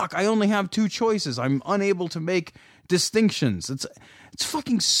evil? Fuck, I only have two choices. I'm unable to make distinctions. It's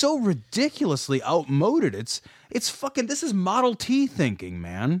fucking so ridiculously outmoded. It's fucking, this is Model T thinking,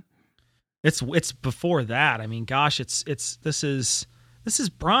 man. It's before that. I mean, gosh, this is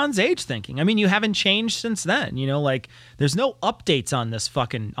Bronze Age thinking. I mean, you haven't changed since then. Like there's no updates on this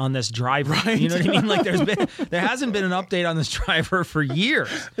driver. Right. You know what I mean? Like there hasn't been an update on this driver for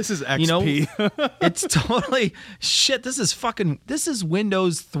years. This is XP. It's totally shit. This is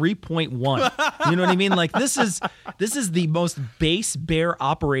Windows 3.1. You know what I mean? Like this is the most base bare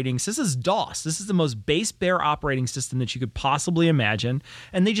operating. This is DOS. This is the most base bare operating system that you could possibly imagine.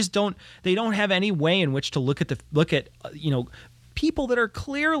 And they just don't have any way in which to look at people that are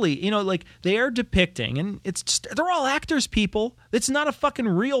clearly, like they are depicting, and they're all actors, people. It's not a fucking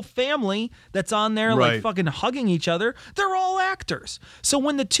real family that's on there like fucking hugging each other. They're all actors. So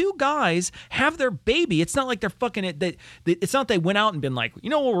when the two guys have their baby, it's not like they're fucking it's not they went out and been like,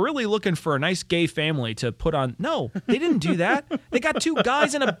 we're really looking for a nice gay family to put on. No, they didn't do that. They got two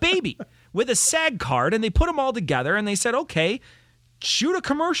guys and a baby with a SAG card, and they put them all together, and they said, okay, shoot a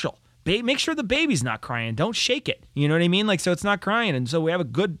commercial. Make sure the baby's not crying. Don't shake it. You know what I mean? Like, so it's not crying. And so we have a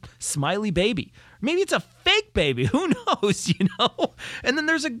good smiley baby. Maybe it's a fake baby. Who knows, And then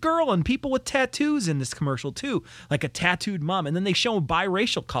there's a girl and people with tattoos in this commercial too. Like a tattooed mom. And then they show a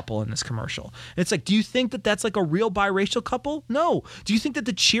biracial couple in this commercial. And it's like, do you think that that's like a real biracial couple? No. Do you think that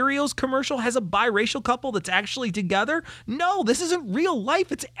the Cheerios commercial has a biracial couple that's actually together? No, this isn't real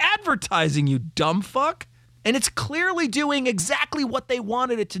life. It's advertising, you dumb fuck. And it's clearly doing exactly what they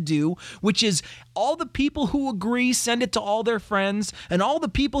wanted it to do, which is all the people who agree, send it to all their friends, and all the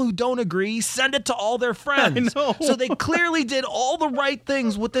people who don't agree, send it to all their friends. I know. So they clearly did all the right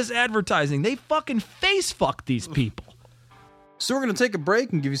things with this advertising. They fucking face fucked these people. So we're going to take a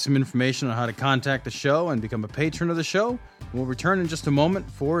break and give you some information on how to contact the show and become a patron of the show. We'll return in just a moment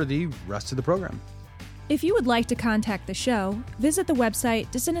for the rest of the program. If you would like to contact the show, visit the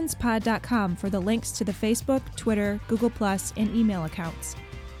website dissonancepod.com for the links to the Facebook, Twitter, Google+, and email accounts.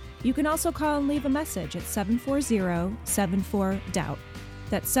 You can also call and leave a message at 740-74-DOUBT.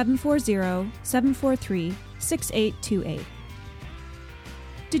 That's 740-743-6828.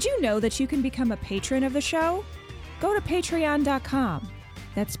 Did you know that you can become a patron of the show? Go to patreon.com.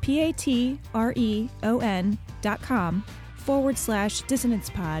 That's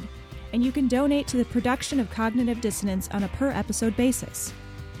patreon.com/dissonancepod. And you can donate to the production of Cognitive Dissonance on a per-episode basis.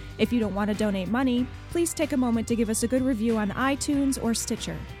 If you don't want to donate money, please take a moment to give us a good review on iTunes or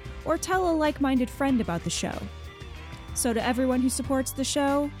Stitcher, or tell a like-minded friend about the show. So to everyone who supports the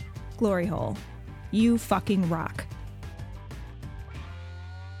show, glory hole. You fucking rock.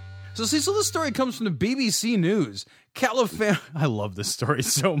 So this story comes from the BBC News. I love this story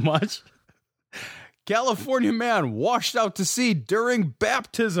so much. California man washed out to sea during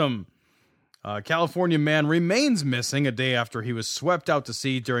baptism. California man remains missing a day after he was swept out to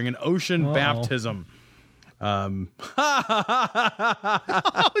sea during an ocean baptism. Oh,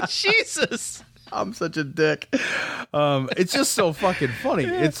 Jesus. I'm such a dick. It's just so fucking funny.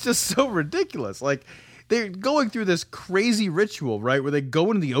 It's just so ridiculous. Like, they're going through this crazy ritual, right, where they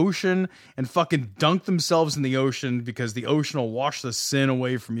go into the ocean and fucking dunk themselves in the ocean because the ocean will wash the sin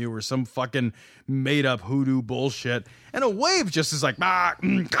away from you, or some fucking made-up hoodoo bullshit. And a wave just is like,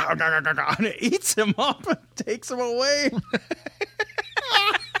 and it eats him up and takes him away.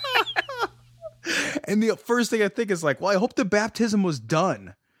 And the first thing I think is like, well, I hope the baptism was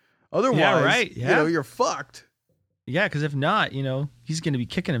done. Otherwise, you're fucked. Yeah, because if not, he's going to be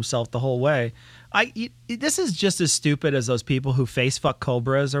kicking himself the whole way. This is just as stupid as those people who face fuck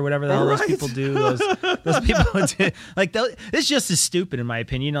cobras or whatever the hell those people do. Those people do. Like, it's just as stupid in my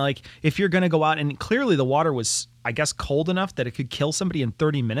opinion. Like, if you're going to go out, and clearly the water was, I guess, cold enough that it could kill somebody in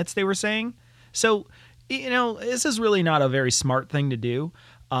 30 minutes, they were saying. So this is really not a very smart thing to do.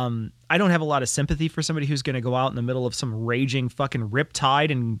 I don't have a lot of sympathy for somebody who's going to go out in the middle of some raging fucking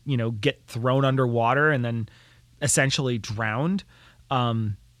riptide and, get thrown underwater and then essentially drowned.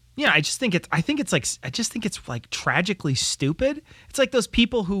 I just think it's like tragically stupid. It's like those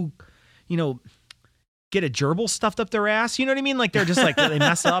people who, get a gerbil stuffed up their ass. You know what I mean? Like they're just like, they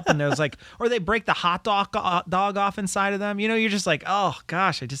mess up and there's like, or they break the hot dog off inside of them. You're just like, oh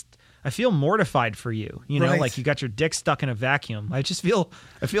gosh, I feel mortified for you. Like you got your dick stuck in a vacuum. I feel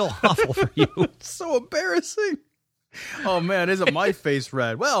awful for you. It's so embarrassing. Oh man, isn't my face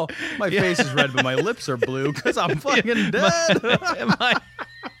red? Well, my face is red, but my lips are blue because I'm fucking dead.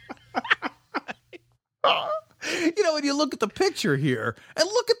 When you look at the picture here and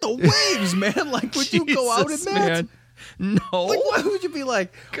look at the waves, man. Like, would you go out in that? Man. No. Like, why would you be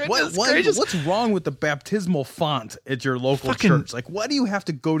like, what's wrong with the baptismal font at your local church? Like, why do you have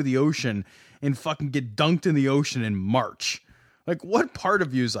to go to the ocean and fucking get dunked in the ocean in March? Like, what part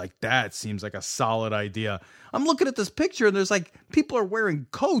of you is like, that seems like a solid idea? I'm looking at this picture and there's like, people are wearing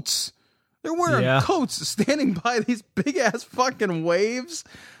coats. They're wearing coats standing by these big ass fucking waves.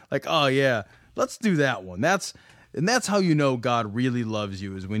 Like, oh yeah, let's do that one. That's how you know God really loves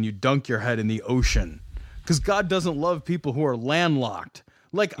you, is when you dunk your head in the ocean. Because God doesn't love people who are landlocked.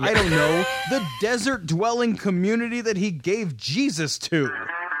 Like, I don't know, the desert dwelling community that he gave Jesus to.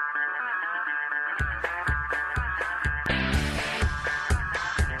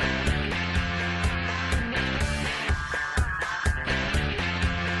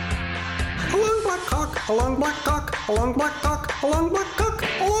 Along black cock, along black cock, along black cock,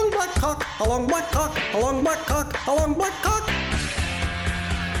 along black cock, along black cock, along black cock, along black cock.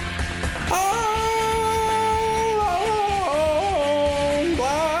 Along black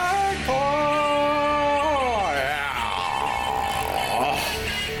cock.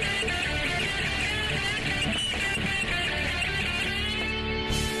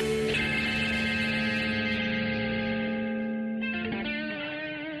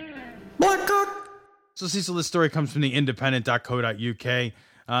 Black cock. So, Cecil, this story comes from the independent.co.uk.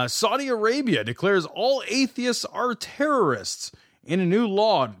 Saudi Arabia declares all atheists are terrorists in a new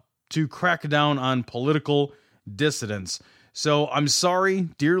law to crack down on political dissidents. So, I'm sorry,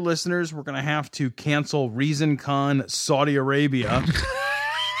 dear listeners, we're going to have to cancel ReasonCon Saudi Arabia.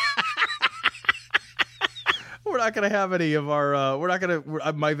 We're not going to have any of our,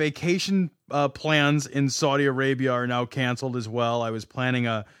 my vacation plans in Saudi Arabia are now canceled as well. I was planning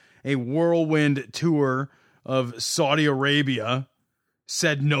a whirlwind tour of Saudi Arabia.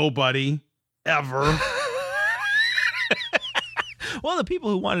 Said nobody ever. Well, the people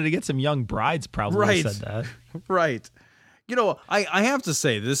who wanted to get some young brides probably said that. Right. I have to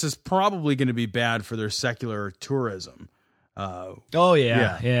say, this is probably going to be bad for their secular tourism.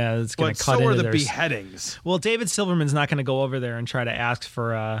 It's going to cut into the beheadings. Well, David Silverman's not going to go over there and try to ask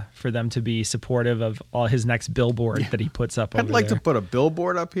for them to be supportive of all his next billboard that he puts up over there. I'd like to put a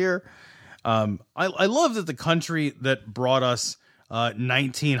billboard up here. I love that the country that brought us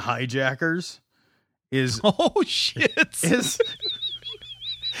 19 hijackers is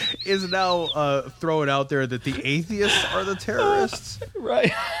now throwing out there that the atheists are the terrorists.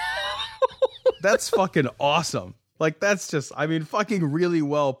 Right. That's fucking awesome. Like, that's just, fucking really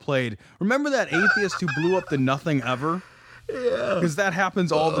well played. Remember that atheist who blew up the Nothing Ever? Yeah. Because that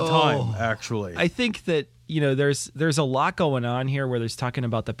happens all the time, actually. I think that, there's a lot going on here where there's talking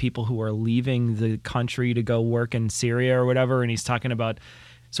about the people who are leaving the country to go work in Syria or whatever, and he's talking about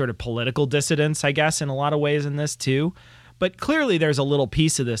sort of political dissidents, I guess, in a lot of ways in this too. But clearly there's a little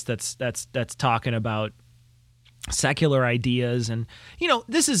piece of this that's talking about secular ideas, and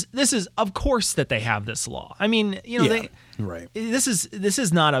this is of course that they have this law. This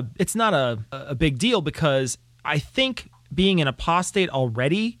is not a big deal, because I think being an apostate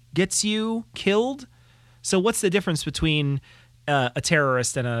already gets you killed. So what's the difference between a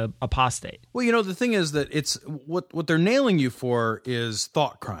terrorist and a apostate? Well, the thing is that it's what they're nailing you for is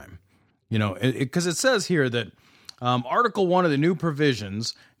thought crime. Because it says here that Article 1 of the new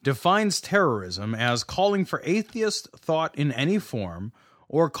provisions defines terrorism as calling for atheist thought in any form,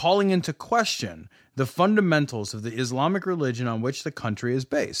 or calling into question the fundamentals of the Islamic religion on which the country is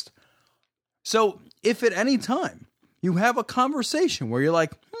based. So if at any time you have a conversation where you're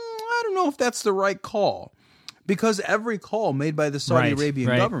like, I don't know if that's the right call, because every call made by the Saudi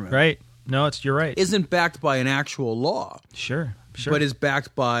Arabian government you're right, isn't backed by an actual law. Sure. But is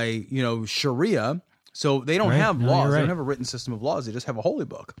backed by, Sharia. So they don't have laws. They don't have a written system of laws. They just have a holy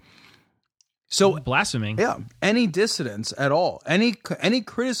book. So blaspheming. Yeah. Any dissidents at all, any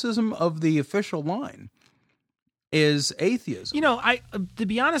criticism of the official line is atheism. You know, to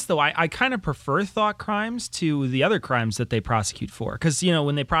be honest, though, I kind of prefer thought crimes to the other crimes that they prosecute for. Because, you know,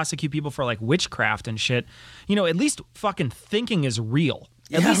 when they prosecute people for, like, witchcraft and shit, you know, at least fucking thinking is real.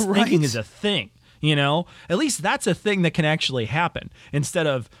 At least thinking is a thing, you know? At least that's a thing that can actually happen. Instead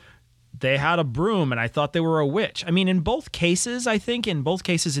of, they had a broom and I thought they were a witch. I mean, in both cases, I think,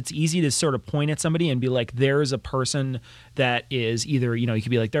 it's easy to sort of point at somebody and be like, there's a person that is either, you know, you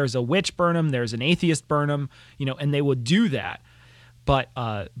could be like, there's a witch Burnham, there's an atheist Burnham, you know, and they would do that. But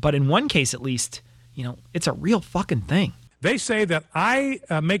in one case, at least, you know, it's a real fucking thing. They say that I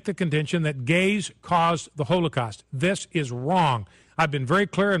make the contention that gays caused the Holocaust. This is wrong. I've been very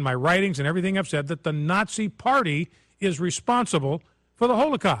clear in my writings and everything I've said that the Nazi Party is responsible for the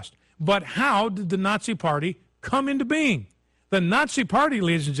Holocaust. But how did the Nazi Party come into being? The Nazi Party,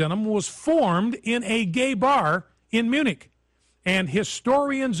 ladies and gentlemen, was formed in a gay bar in Munich. And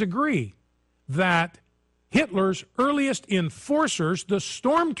historians agree that Hitler's earliest enforcers, the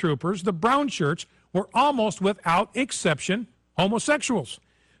stormtroopers, the brown shirts, were almost without exception homosexuals.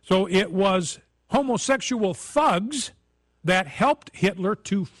 So it was homosexual thugs that helped Hitler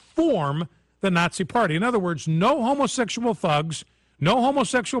to form the Nazi Party. In other words, no homosexual thugs, no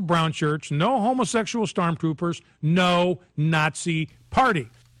homosexual brown shirts, no homosexual stormtroopers, no Nazi Party.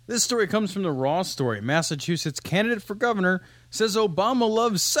 This story comes from the Raw Story. Massachusetts candidate for governor says Obama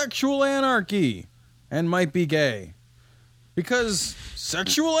loves sexual anarchy and might be gay. Because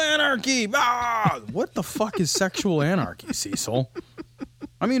sexual anarchy. What the fuck is sexual anarchy, Cecil?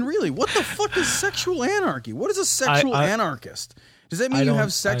 I mean, really, what the fuck is sexual anarchy? What is a sexual anarchist? Does that mean you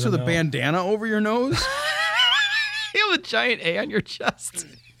have sex with a bandana over your nose? You have a giant A on your chest.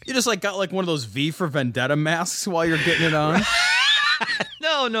 You just like got like one of those V for Vendetta masks while you're getting it on?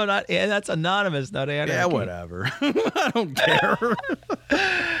 No, not that's anonymous, not anarchy. Yeah, whatever. I don't care.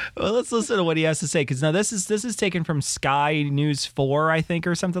 Well, let's listen to what he has to say, because now this is taken from Sky News 4, I think,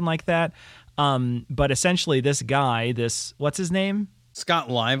 or something like that. But essentially, this guy, what's his name?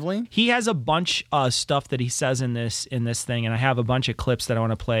 Scott Lively. He has a bunch of stuff that he says in this thing, and I have a bunch of clips that I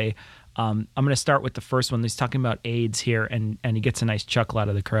want to play. I'm going to start with the first one. He's talking about AIDS here, and he gets a nice chuckle out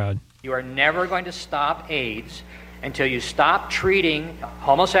of the crowd. You are never going to stop AIDS until you stop treating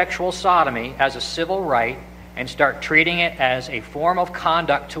homosexual sodomy as a civil right and start treating it as a form of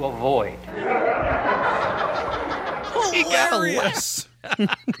conduct to avoid. Hilarious.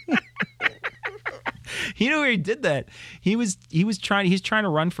 You know where he did that? He's trying to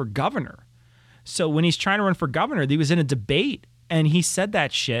run for governor. So when he's trying to run for governor, he was in a debate and he said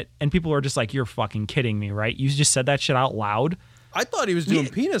that shit, and people were just like, "You're fucking kidding me, right? You just said that shit out loud." I thought he was doing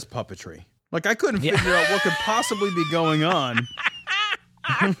penis puppetry. Like, I couldn't figure out what could possibly be going on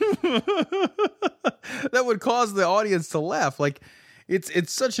that would cause the audience to laugh. Like,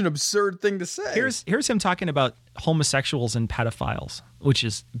 it's such an absurd thing to say. Here's him talking about homosexuals and pedophiles, which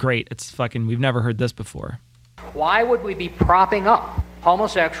is great. It's fucking, we've never heard this before. Why would we be propping up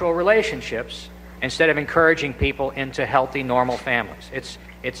homosexual relationships instead of encouraging people into healthy, normal families?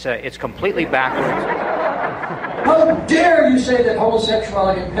 It's completely backwards. How dare you say that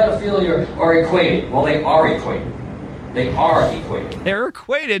homosexuality and pedophilia are equated? Well, they are equated. They are equated. They're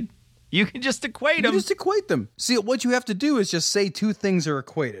equated. You can just equate them. You just equate them. See, what you have to do is just say two things are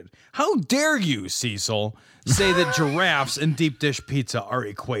equated. How dare you, Cecil, say that giraffes and deep dish pizza are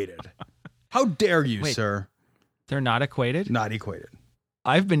equated? How dare you, sir? They're not equated? Not equated.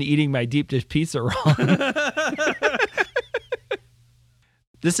 I've been eating my deep dish pizza wrong.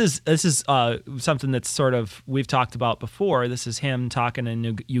 This is something that's sort of we've talked about before. This is him talking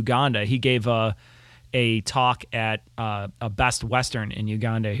in Uganda. He gave a talk at a Best Western in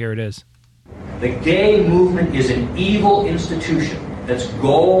Uganda. Here it is. The gay movement is an evil institution. The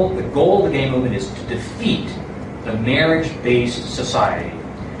goal of the gay movement is to defeat the marriage-based society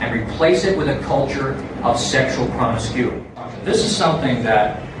and replace it with a culture of sexual promiscuity. This is something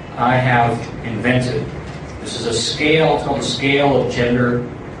that I have invented. This is a scale, it's called the scale of gender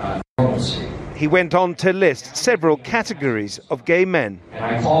normalcy. He went on to list several categories of gay men. And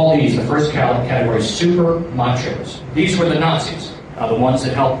I call these, the first category, super machos. These were the Nazis, the ones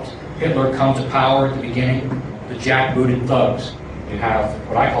that helped Hitler come to power at the beginning, the jackbooted thugs. You have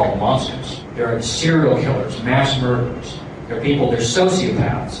what I call monsters. They're serial killers, mass murderers. They're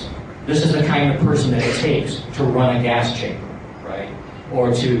sociopaths. This is the kind of person that it takes to run a gas chamber, right?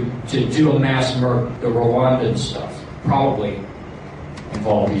 Or to do a mass murder. The Rwandan stuff probably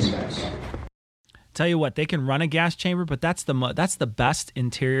involve these guys. tell you what, they can run a gas chamber, but that's the best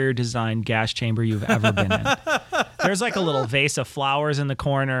interior designed gas chamber you've ever been in. There's like a little vase of flowers in the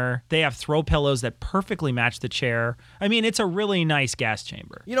corner. They have throw pillows that perfectly match the chair. I mean, it's a really nice gas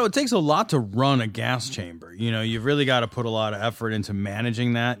chamber. You know, it takes a lot to run a gas chamber. You know, you've really got to put a lot of effort into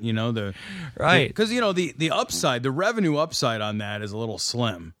managing that, you know, right. Because, you know, the upside, the revenue upside on that is a little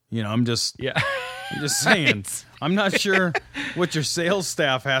slim. You know, I'm just saying. Right. I'm not sure what your sales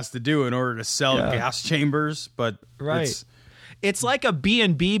staff has to do in order to sell gas chambers, but it's like a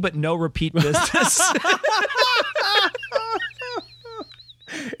B&B, but no repeat business.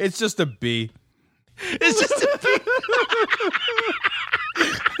 It's just a B. It's just a B.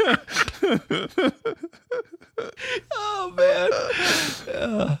 Oh,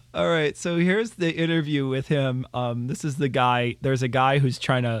 man. All right. So here's the interview with him. This is the guy. There's a guy who's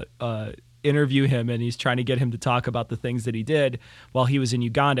trying to interview him, and he's trying to get him to talk about the things that he did while he was in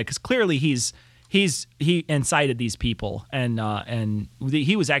Uganda, because clearly he incited these people, and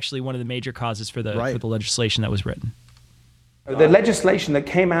he was actually one of the major causes for the legislation that was written. The legislation that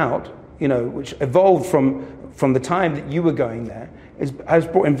came out, you know, which evolved from the time that you were going there, has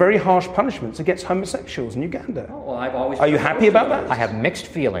brought in very harsh punishments against homosexuals in Uganda. Well, I've always. Are you happy about that? I have mixed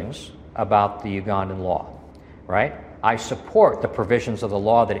feelings about the Ugandan law, right? I support the provisions of the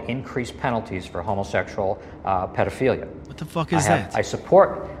law that increase penalties for homosexual pedophilia. What the fuck is that? I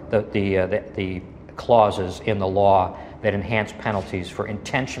support the clauses in the law that enhance penalties for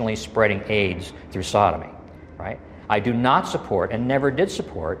intentionally spreading AIDS through sodomy, right? I do not support, and never did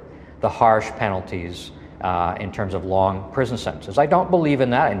support, the harsh penalties in terms of long prison sentences. I don't believe in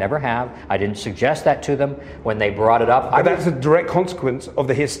that. I never have. I didn't suggest that to them when they brought it up. But that's a direct consequence of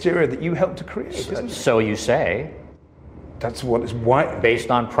the hysteria that you helped to create, isn't it? So you say. That's what is why. Based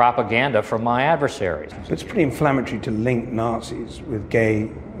on propaganda from my adversaries. It's pretty inflammatory to link Nazis with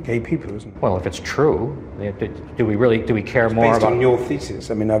gay people, isn't it? Well, if it's true, do we care it's more based about on your thesis?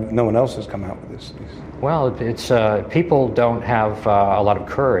 I mean, no one else has come out with this. Well, it's people don't have a lot of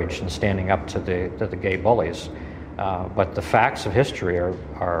courage in standing up to the gay bullies, but the facts of history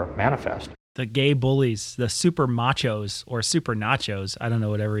are manifest. The gay bullies, the super machos or super nachos. I don't know,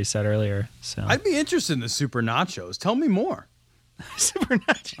 whatever he said earlier. So I'd be interested in the super nachos. Tell me more. Super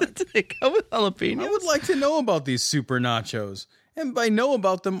nachos? Do they come with jalapenos? I would like to know about these super nachos. And by know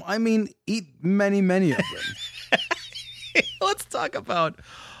about them, I mean eat many, many of them. Let's talk about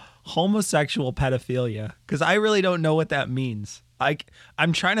homosexual pedophilia, because I really don't know what that means.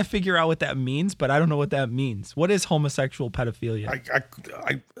 I'm trying to figure out what that means, but I don't know what that means. What is homosexual pedophilia?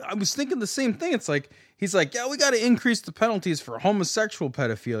 I was thinking the same thing. It's like, he's like, yeah, we got to increase the penalties for homosexual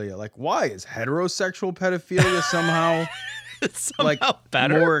pedophilia. Like, why? Is heterosexual pedophilia somehow like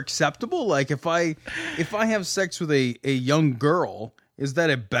better? More acceptable? Like, if I have sex with a young girl, is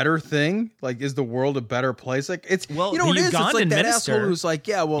that a better thing? Like, is the world a better place? Like, it's, well, you know what it is? It's like that asshole who's like,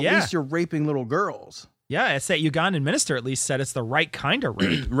 at least you're raping little girls. Yeah, it's that Ugandan minister at least said it's the right kind of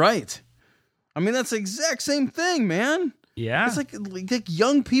rape. Right. I mean, that's the exact same thing, man. Yeah. It's like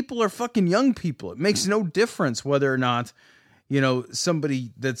young people are fucking young people. It makes no difference whether or not, you know,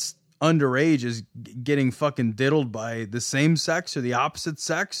 somebody that's underage is getting fucking diddled by the same sex or the opposite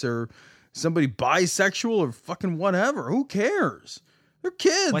sex or somebody bisexual or fucking whatever. Who cares? They're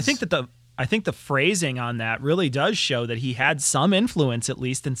kids. Well, I think the phrasing on that really does show that he had some influence, at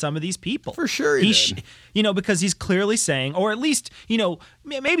least in some of these people. For sure he did. You know, because he's clearly saying, or at least, you know,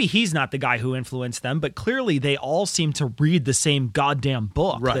 maybe he's not the guy who influenced them, but clearly they all seem to read the same goddamn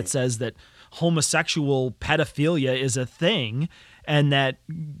book that says that homosexual pedophilia is a thing, and that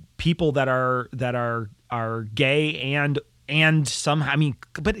people that are gay and somehow, I mean,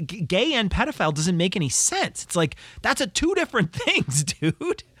 but gay and pedophile doesn't make any sense. It's like, that's two different things,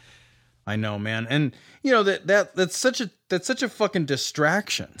 dude. I know, man. And you know that's such a fucking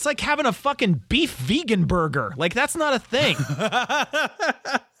distraction. It's like having a fucking beef vegan burger. Like, that's not a thing.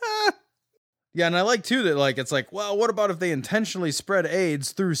 Yeah, and I like too that, like, it's like, well, what about if they intentionally spread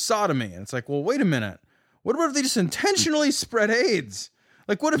AIDS through sodomy? And it's like, well, wait a minute. What about if they just intentionally spread AIDS?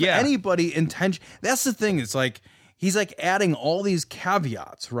 Like, what if anybody that's the thing. It's like, he's like adding all these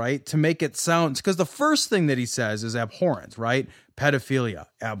caveats, right? To make it sound, because the first thing that he says is abhorrent, right? Pedophilia,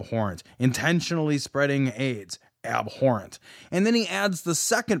 abhorrent. Intentionally spreading AIDS, abhorrent. And then he adds the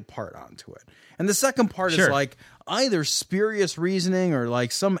second part onto it. And the second part is like either spurious reasoning or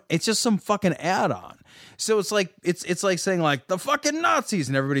like it's just some fucking add-on. So it's like, it's like saying like the fucking Nazis,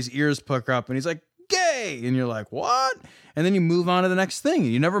 and everybody's ears pucker up and he's like, gay. And you're like, what? And then you move on to the next thing.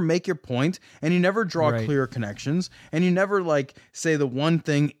 You never make your point, and you never draw clear connections, and you never like say the one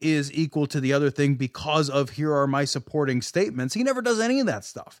thing is equal to the other thing because of here are my supporting statements. He never does any of that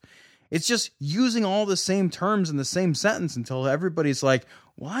stuff. It's just using all the same terms in the same sentence until everybody's like,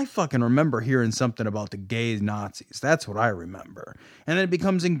 well, I fucking remember hearing something about the gay Nazis. That's what I remember. And then it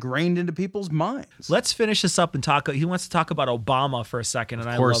becomes ingrained into people's minds. Let's finish this up and talk. He wants to talk about Obama for a second, and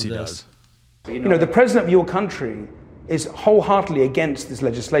I love this. You know, the president of your country is wholeheartedly against this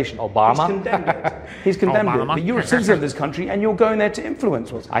legislation. Obama? He's condemned it. He's condemned it. But you're a citizen of this country, and you're going there to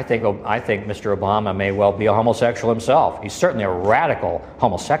influence what's happening. I think Mr. Obama may well be a homosexual himself. He's certainly a radical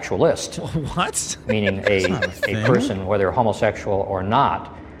homosexualist. What? Meaning a person, whether homosexual or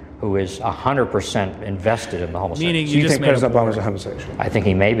not, who is 100% invested in the homosexual. Meaning you think President Obama is a homosexual? I think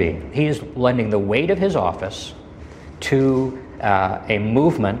he may be. He is lending the weight of his office to a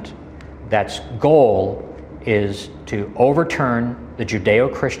movement that's goal is to overturn the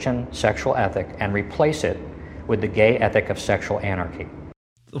Judeo-Christian sexual ethic and replace it with the gay ethic of sexual anarchy.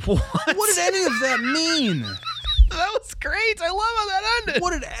 What did any of that mean? That was great. I love how that ended.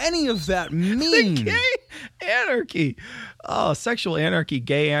 What did any of that mean? The gay anarchy. Oh, sexual anarchy,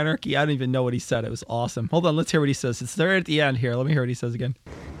 gay anarchy. I don't even know what he said. It was awesome. Hold on. Let's hear what he says. It's there at the end here. Let me hear what he says again.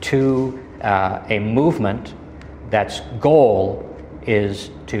 To a movement that's goal is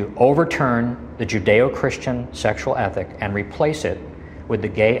to overturn the Judeo-Christian sexual ethic and replace it with the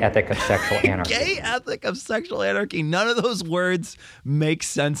gay ethic of sexual anarchy. Gay ethic of sexual anarchy. None of those words make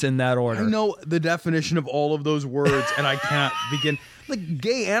sense in that order. I know the definition of all of those words, and I can't begin. Like,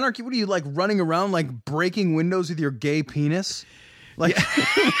 gay anarchy? What are you, like, running around, like, breaking windows with your gay penis? Like,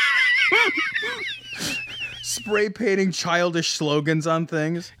 spray painting childish slogans on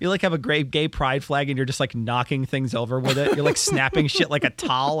things. You like have a great gay pride flag and you're just like knocking things over with it. You're like snapping shit like a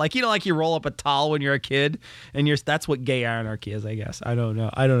towel. Like, you know, like you roll up a towel when you're a kid and that's what gay anarchy is, I guess. I don't know.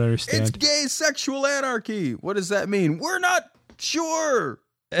 I don't understand. It's gay sexual anarchy. What does that mean? We're not sure.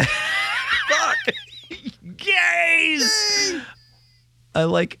 Fuck. Gays. I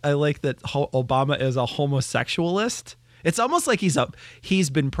like that Obama is a homosexualist. It's almost like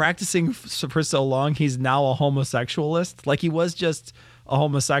he's been practicing for so long, he's now a homosexualist. Like he was just a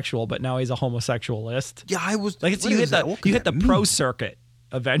homosexual, but now he's a homosexualist. Yeah, I was like, you hit the pro circuit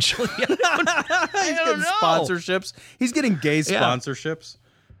eventually. I don't know. Sponsorships. He's getting gay sponsorships.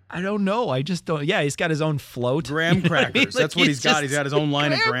 I don't know. I just don't. Yeah, he's got his own float. Graham crackers. Like, that's what he's got. He's got his own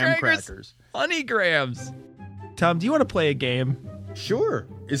line of graham crackers. Honey grams. Tom, do you want to play a game? Sure.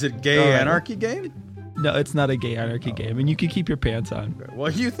 Is it gay anarchy game? No, it's not a gay anarchy game, and you can keep your pants on.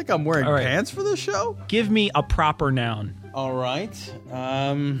 Well, you think I'm wearing pants for this show? Give me a proper noun. All right.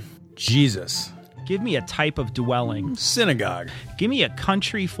 Jesus. Give me a type of dwelling. Synagogue. Give me a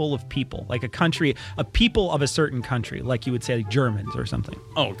country full of people, like a people of a certain country, like you would say like Germans or something.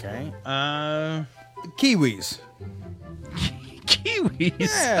 Okay. Kiwis. Kiwis?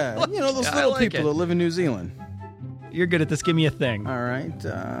 Yeah, you know, those little people that live in New Zealand. You're good at this. Give me a thing. All right.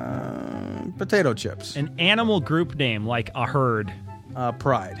 Potato chips. An animal group name, like a herd.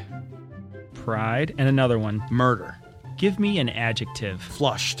 Pride. Pride. And another one. Murder. Give me an adjective.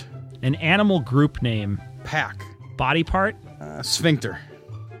 Flushed. An animal group name. Pack. Body part. Sphincter.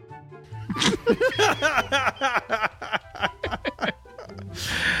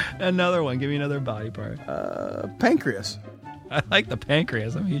 Another one. Give me another body part. Pancreas. I like the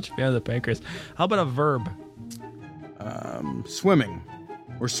pancreas. I'm a huge fan of the pancreas. How about a verb? Swimming.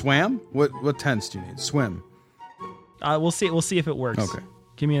 Or swam? What tense do you need? Swim. We'll see if it works. Okay.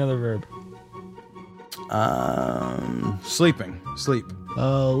 Give me another verb. Sleeping. Sleep.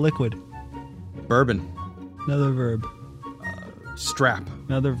 Liquid. Bourbon. Another verb. Strap.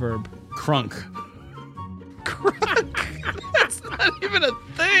 Another verb. Crunk. Crunk? That's not even a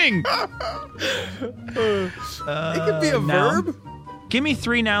thing. It could be a verb. Give me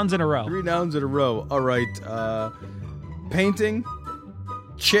 3 nouns in a row. 3 nouns in a row. All right. Painting.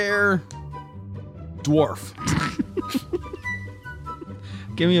 Chair. Dwarf.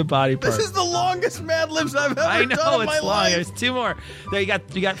 Give me a body part. This is the longest Mad Libs I've ever done in my life. I know, it's long. There's 2 more. There,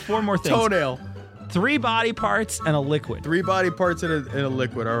 you got 4 more things. Toenail. 3 body parts and a liquid. 3 body parts and a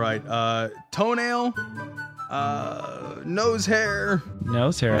liquid. All right. Toenail. Nose hair.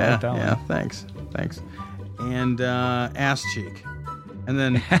 Nose hair. Yeah, I like that one. Thanks. And ass cheek. And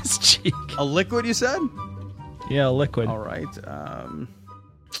then ass cheek. A liquid, you said? Yeah, a liquid. All right.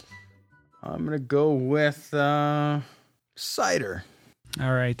 I'm going to go with cider.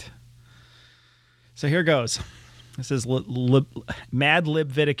 All right. So here goes. This is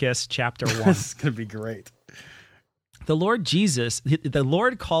Mad-Lib-Viticus, chapter 1. This is going to be great. The Lord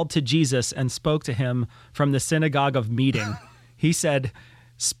called to Jesus and spoke to him from the synagogue of meeting. He said,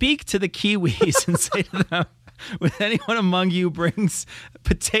 "Speak to the Kiwis and say to them, When anyone among you brings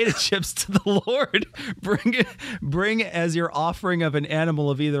potato chips to the Lord, bring as your offering of an animal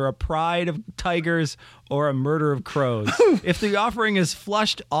of either a pride of tigers or a murder of crows. If the offering is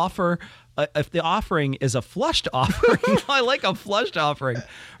if the offering is a flushed offering, I like a flushed offering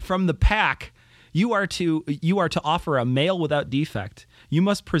from the pack, you are to offer a male without defect. You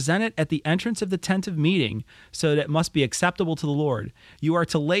must present it at the entrance of the tent of meeting, so that it must be acceptable to the Lord. You are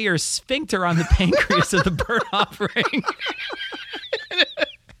to lay your sphincter on the pancreas of the burnt offering,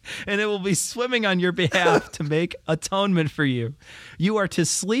 and it will be swimming on your behalf to make atonement for you. You are to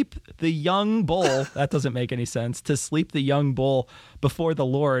sleep the young bull. That doesn't make any sense. To sleep the young bull before the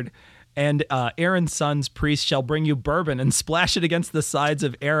Lord. And Aaron's son's priest shall bring you bourbon and splash it against the sides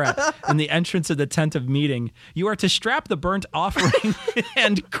of Aaron in the entrance of the tent of meeting. You are to strap the burnt offering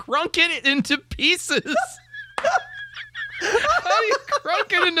and crunk it into pieces. How do you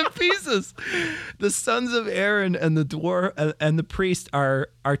crunk it into pieces? The sons of Aaron and the dwarf and the priest are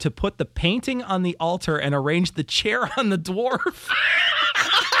to put the painting on the altar and arrange the chair on the dwarf.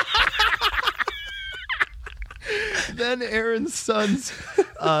 Then Aaron's sons,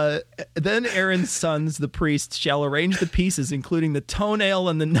 the priest, shall arrange the pieces, including the toenail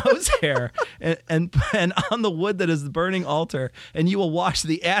and the nose hair, and on the wood that is the burning altar. And you will wash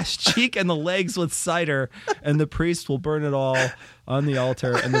the ass cheek and the legs with cider, and the priest will burn it all on the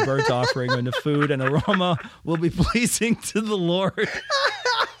altar, and the burnt offering and the food and aroma will be pleasing to the Lord.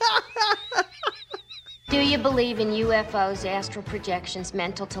 Do you believe in UFOs, astral projections,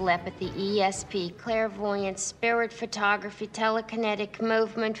 mental telepathy, ESP, clairvoyance, spirit photography, telekinetic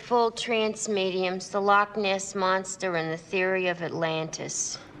movement, full trance mediums, the Loch Ness Monster, and the theory of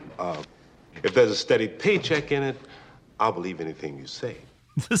Atlantis? If there's a steady paycheck in it, I'll believe anything you say.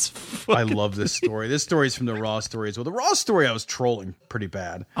 I love this story. This story is from the Raw story as well. The Raw story I was trolling pretty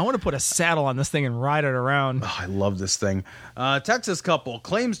bad. I want to put a saddle on this thing and ride it around. Oh, I love this thing. Texas couple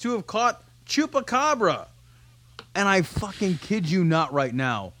claims to have caught Chupacabra. And I fucking kid you not right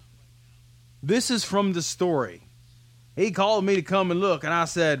now. This is from the story. He called me to come and look, and I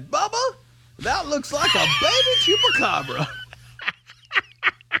said, Bubba, that looks like a baby Chupacabra.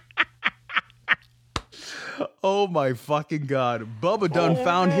 Oh my fucking God. Bubba done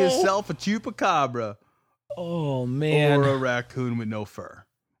found himself a Chupacabra. Oh man. Or a raccoon with no fur.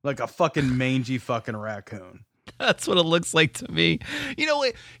 Like a fucking mangy fucking raccoon. That's what it looks like to me. You know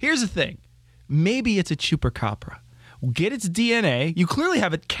what? Here's the thing. Maybe it's a chupacabra. Get its DNA. You clearly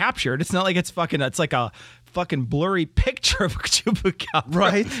have it captured. It's not like it's like a fucking blurry picture of a chupacabra.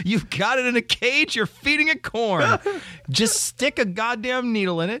 Right. You've got it in a cage. You're feeding it corn. Just stick a goddamn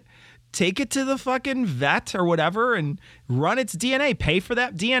needle in it. Take it to the fucking vet or whatever and run its DNA. Pay for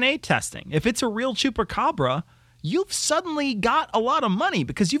that DNA testing. If it's a real chupacabra, you've suddenly got a lot of money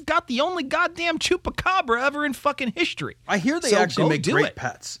because you've got the only goddamn chupacabra ever in fucking history. I hear they actually make great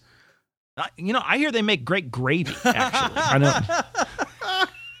pets. I hear they make great gravy, actually. I know.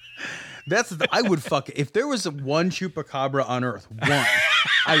 I would fucking, if there was one Chupacabra on Earth,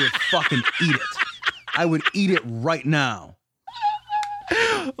 I would fucking eat it. I would eat it right now.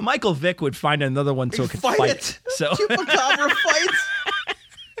 Michael Vick would find another one so it could fight. It. So Chupacabra fights.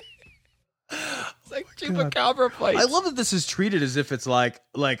 It's like Chupacabra fights. I love that this is treated as if it's like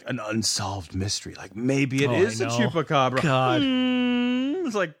an unsolved mystery. Like maybe it is a Chupacabra. God.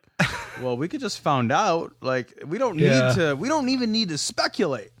 It's like, well, we could just find out. Like we don't even need to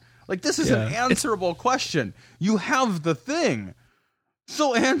speculate. Like this is an answerable question. You have the thing.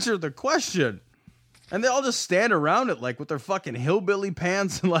 So answer the question. And they all just stand around it like with their fucking hillbilly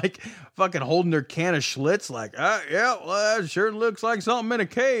pants and like fucking holding their can of Schlitz like, yeah, well, that sure looks like something in a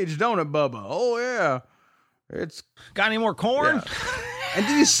cage, don't it, Bubba? Oh, yeah. It's got any more corn? Yeah. And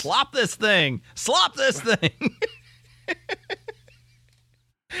do you slop this thing? Slop this thing.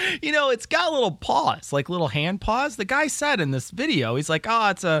 You know, it's got little paws, like little hand paws. The guy said in this video, he's like, oh,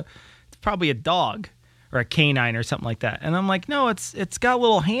 it's probably a dog or a canine or something like that. And I'm like, no, it's got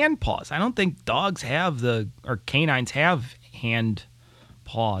little hand paws. I don't think dogs have or canines have hand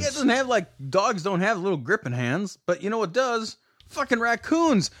paws. Yeah, it doesn't have dogs don't have little gripping hands, but you know what does? Fucking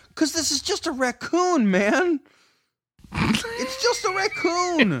raccoons. Because this is just a raccoon, man. It's just a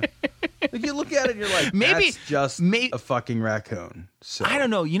raccoon. If you look at it, you're like, maybe that's just a fucking raccoon. So I don't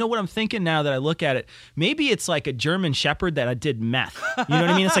know. You know what I'm thinking now that I look at it? Maybe it's like a German Shepherd that did meth. You know what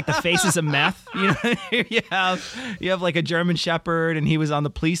I mean? It's like the faces of meth. You know, you have like a German Shepherd, and he was on the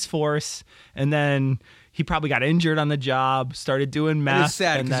police force, and then he probably got injured on the job, started doing meth. It's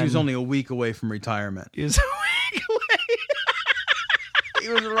sad because he was only a week away from retirement. He was a week away. He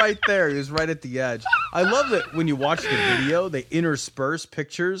was right there. He was right at the edge. I love that when you watch the video, they intersperse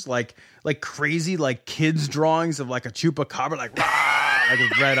pictures like crazy, like kids drawings of like a chupacabra, like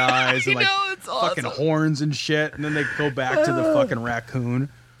with red eyes and like fucking horns and shit. And then they go back to the fucking raccoon.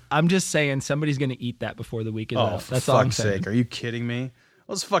 I'm just saying somebody's going to eat that before the week is out. For That's all I'm fuck's saying. sake. Are you kidding me?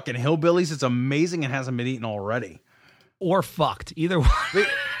 Those fucking hillbillies, it's amazing it hasn't been eaten already. Or fucked. Either one.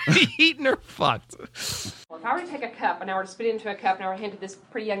 Eaten or fucked. Well, if I were to take a cup and I were to spit it into a cup and I were to hand it to this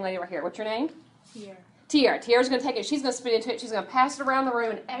pretty young lady right here, what's your name? Tiara. Tiara's going to take it. She's going to spit into it. She's going to pass it around the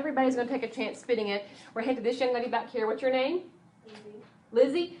room, and everybody's going to take a chance spitting it. We're handing this young lady back here. What's your name?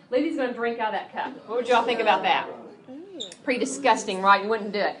 Lizzie. Lizzie's going to drink out of that cup. What would y'all think about that? Pretty disgusting, right? You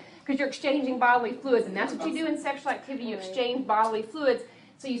wouldn't do it. Because you're exchanging bodily fluids, and that's what you do in sexual activity. You exchange bodily fluids,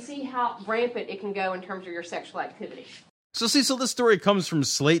 so you see how rampant it can go in terms of your sexual activity. So Cecil, this story comes from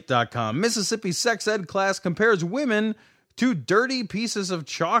Slate.com. Mississippi sex ed class compares women to dirty pieces of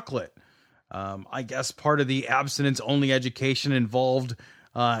chocolate. I guess part of the abstinence-only education involved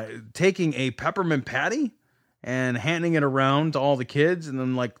taking a peppermint patty and handing it around to all the kids, and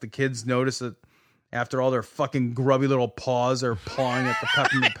then like the kids notice that after all their fucking grubby little paws are pawing at the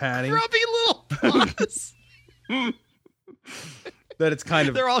peppermint patty. Grubby little paws. That it's kind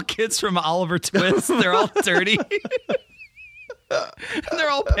of... They're all kids from Oliver Twist. They're all dirty. They're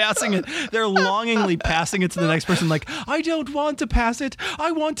all passing it. They're longingly passing it to the next person like, I don't want to pass it.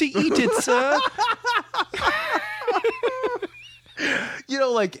 I want to eat it, sir. You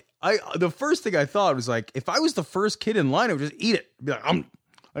know, like, the first thing I thought was like, if I was the first kid in line, I would just eat it. Be like,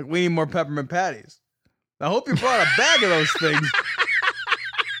 we need more peppermint patties. I hope you brought a bag of those things.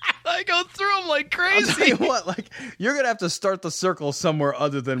 I go through them like crazy. I'll tell you what, like, you're going to have to start the circle somewhere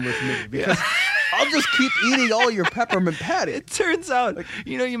other than with me, because I'll just keep eating all your peppermint patties. It turns out, like,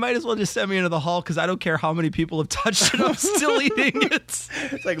 you might as well just send me into the hall, because I don't care how many people have touched it. I'm still eating it.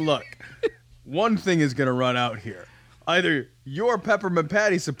 It's like, look, one thing is going to run out here. Either your peppermint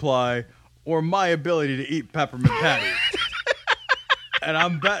patty supply or my ability to eat peppermint patties. And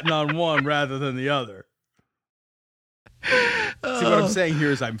I'm betting on one rather than the other. See, what I'm saying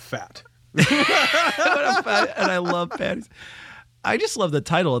here is I'm fat. And I love patties. I just love the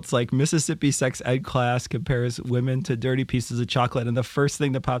title. It's like Mississippi sex ed class compares women to dirty pieces of chocolate. And the first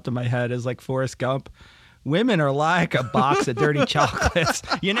thing that popped in my head is like Forrest Gump. Women are like a box of dirty chocolates.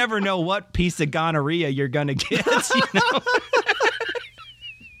 You never know what piece of gonorrhea you're going to get, you know?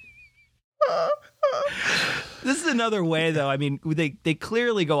 This is another way, though. I mean, they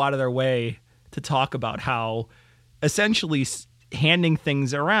clearly go out of their way to talk about how essentially handing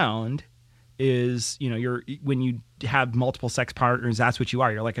things around is, when you have multiple sex partners, that's what you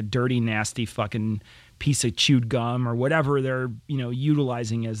are. You're like a dirty, nasty fucking piece of chewed gum or whatever they're,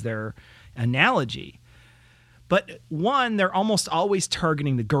 utilizing as their analogy. But one, they're almost always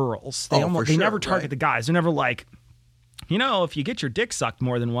targeting the girgirls. They never target the guys. They're never like, if you get your dick sucked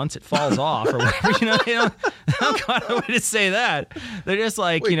more than once, it falls off or whatever. They don't got a way to say that. They're just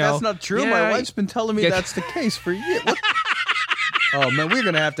like, Wait, that's not true. My wife's been telling me that's the case for years. Oh man, we're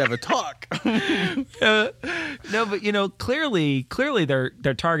gonna have a talk. No, but clearly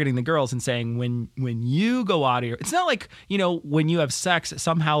they're targeting the girls and saying when you go out of here, it's not like when you have sex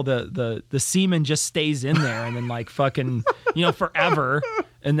somehow the semen just stays in there and then like fucking forever,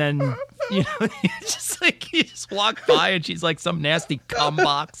 and then it's just like you just walk by and she's like some nasty cum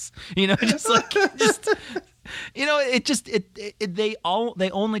box, they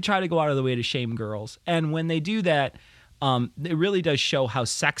only try to go out of the way to shame girls, and when they do that. It really does show how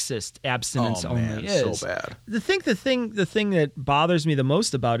sexist abstinence only is. So bad. The thing that bothers me the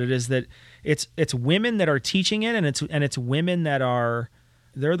most about it is that it's women that are teaching it, and it's women that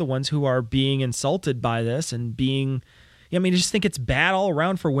they're the ones who are being insulted by this and being. I mean, I just think it's bad all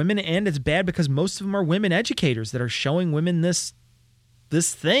around for women, and it's bad because most of them are women educators that are showing women this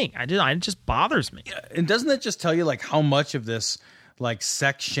thing. It just bothers me. And doesn't that just tell you like how much of this like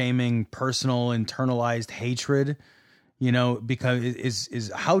sex shaming, personal internalized hatred? Because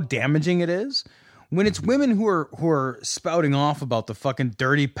is how damaging it is when it's women who are spouting off about the fucking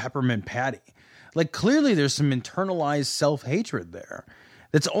dirty peppermint patty. Like clearly there's some internalized self-hatred there.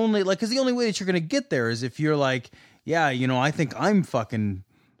 That's only like, cause the only way that you're going to get there is if you're like, yeah, I think I'm fucking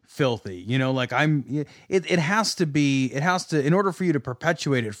filthy, like it has to, in order for you to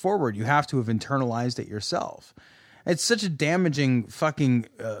perpetuate it forward, you have to have internalized it yourself. It's such a damaging fucking,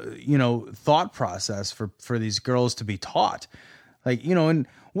 thought process for these girls to be taught. Like, and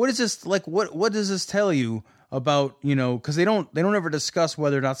what is this, like, what does this tell you about, cause they don't ever discuss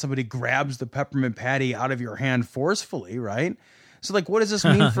whether or not somebody grabs the peppermint patty out of your hand forcefully. Right. So like, what does this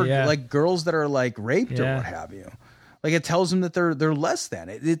mean for like girls that are like raped or what have you? Like it tells them that they're less than.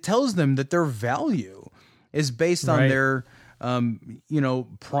 It tells them that their value is based on their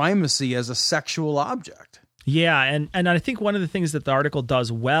primacy as a sexual object. Yeah, and I think one of the things that the article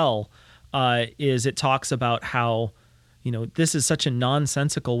does well is it talks about how, this is such a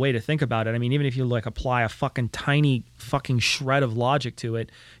nonsensical way to think about it. I mean, even if you apply a fucking tiny fucking shred of logic to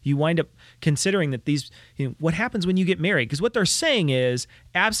it, you wind up considering that these, what happens when you get married? Because what they're saying is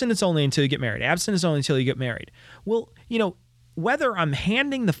abstinence only until you get married. Abstinence only until you get married. Well, whether I'm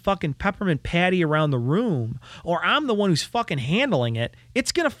handing the fucking peppermint patty around the room or I'm the one who's fucking handling it,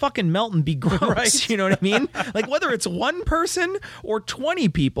 it's going to fucking melt and be gross. Right? You know what I mean? Like whether it's one person or 20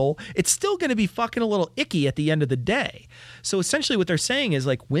 people, it's still going to be fucking a little icky at the end of the day. So essentially what they're saying is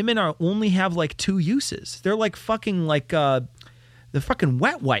women only have 2 uses. They're fucking the fucking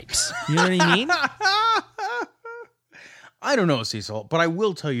wet wipes. You know what I mean? I don't know, Cecil, but I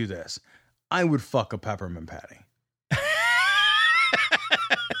will tell you this. I would fuck a peppermint patty.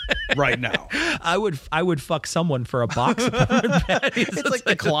 Right now, I would fuck someone for a box of peppermint patties. It's like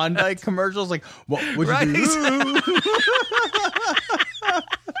the Klondike commercials. Like, what would you do?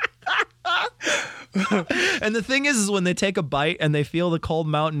 And the thing is when they take a bite and they feel the cold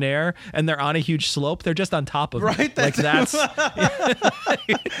mountain air and they're on a huge slope, they're just on top of it. That's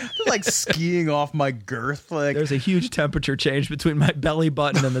like skiing off my girth. There's a huge temperature change between my belly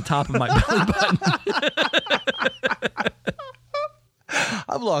button and the top of my belly button.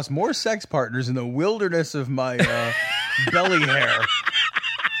 I've lost more sex partners in the wilderness of my belly hair.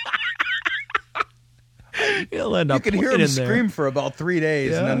 You'll end up you can hear them scream for about 3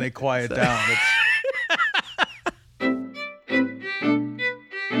 days, and then they quiet down.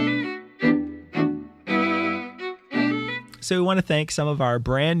 So we want to thank some of our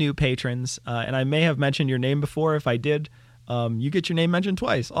brand new patrons, and I may have mentioned your name before. If I did, you get your name mentioned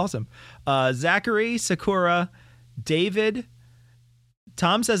twice. Awesome. Zachary, Sakura, David.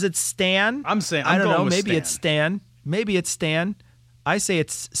 Tom says it's Stan. I'm saying I don't know. Maybe it's Stan. Maybe it's Stan. I say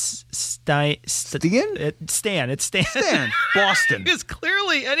it's Stan. Stan. It's Stan. Stan. Boston. Because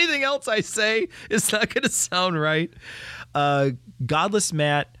clearly anything else I say is not going to sound right. Godless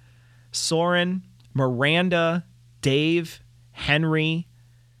Matt, Soren, Miranda, Dave, Henry,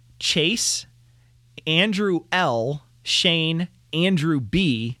 Chase, Andrew L, Shane, Andrew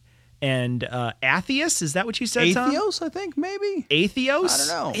B, and Atheos, is that what you said, Tom? Atheos, I think, maybe.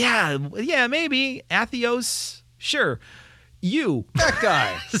 Atheos? I don't know. Yeah, maybe. Atheos, sure. You. That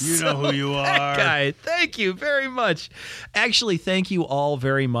guy. You know who you are. That guy. Thank you very much. Actually, thank you all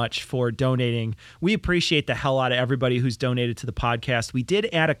very much for donating. We appreciate the hell out of everybody who's donated to the podcast. We did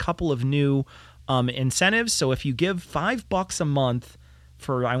add a couple of new incentives. So if you give $5 a month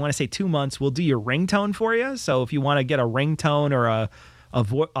for, I want to say 2 months, we'll do your ringtone for you. So if you want to get a ringtone or a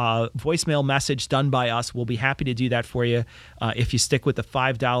voicemail message done by us, we'll be happy to do that for you if you stick with the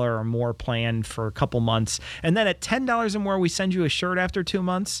 $5 or more plan for a couple months. And then at $10 or more, we send you a shirt after 2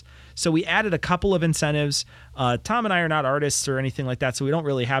 months. So we added a couple of incentives. Tom and I are not artists or anything like that, so we don't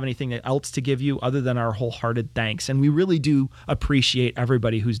really have anything else to give you other than our wholehearted thanks. And we really do appreciate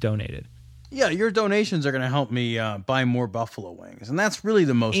everybody who's donated. Yeah, your donations are going to help me buy more buffalo wings, and that's really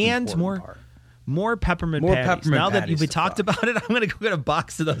the most important part. More peppermint patties. Now that you've talked about it, I'm going to go get a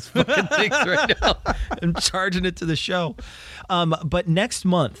box of those fucking things right now. I'm charging it to the show. But next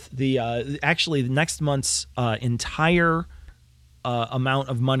month, actually next month's entire amount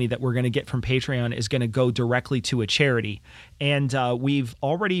of money that we're going to get from Patreon is going to go directly to a charity. And we've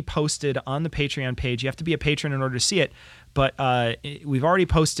already posted on the Patreon page. You have to be a patron in order to see it. But we've already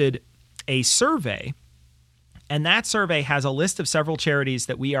posted a survey. And that survey has a list of several charities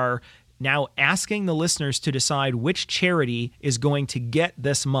that we are now asking the listeners to decide which charity is going to get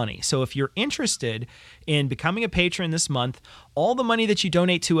this money. So if you're interested in becoming a patron this month, all the money that you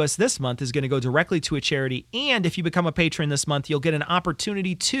donate to us this month is going to go directly to a charity. And if you become a patron this month, you'll get an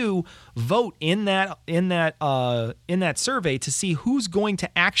opportunity to vote in that survey to see who's going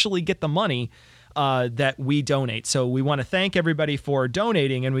to actually get the money that we donate. So we want to thank everybody for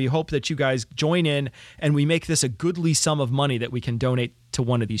donating, and we hope that you guys join in and we make this a goodly sum of money that we can donate to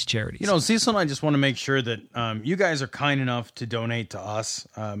one of these charities. You know, Cecil and I just want to make sure that you guys are kind enough to donate to us,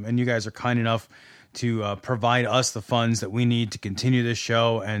 and you guys are kind enough to provide us the funds that we need to continue this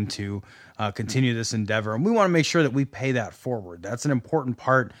show and to continue this endeavor. And we want to make sure that we pay that forward. That's an important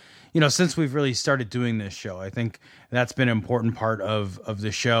part. Since we've really started doing this show, I think that's been an important part of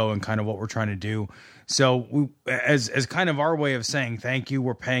the show and kind of what we're trying to do. So as kind of our way of saying thank you,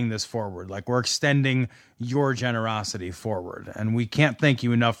 we're paying this forward. Like, we're extending your generosity forward. And we can't thank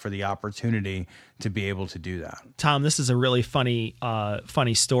you enough for the opportunity to be able to do that. Tom, this is a really funny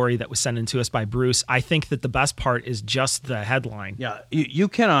story that was sent in to us by Bruce. I think that the best part is just the headline. Yeah, you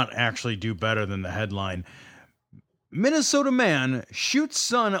cannot actually do better than the headline. Minnesota man shoots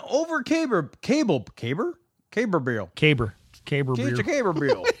son over Caber bill.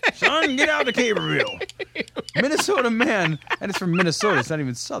 Son, get out of Caberville. Minnesota man, and it's from Minnesota. It's not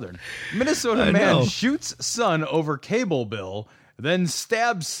even Southern. Minnesota man shoots son over cable bill, then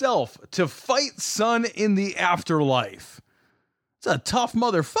stabs self to fight son in the afterlife. It's a tough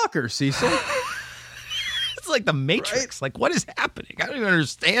motherfucker, Cecil. It's like the Matrix. Right? Like, what is happening? I don't even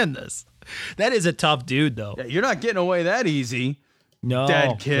understand this. That is a tough dude, though. Yeah, you're not getting away that easy. No,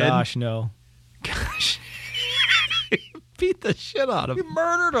 dead kid. Gosh, no. Gosh. Beat the shit out of him. He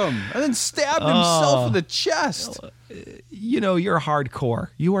murdered him and then stabbed himself in the chest. You're hardcore.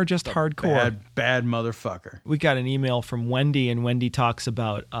 You are just hardcore. Bad motherfucker. We got an email from Wendy, and Wendy talks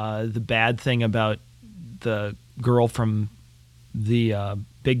about the bad thing about the girl from the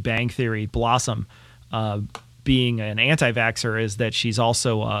Big Bang Theory, Blossom, being an anti-vaxxer, is that she's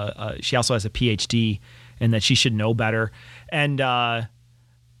also she also has a PhD and that she should know better. And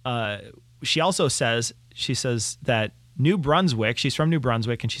she also says that New Brunswick, she's from New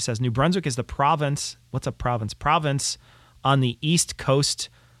Brunswick, and she says New Brunswick is the province. What's a province? Province on the east coast,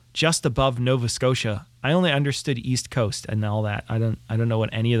 just above Nova Scotia. I only understood East Coast and all that. I don't know what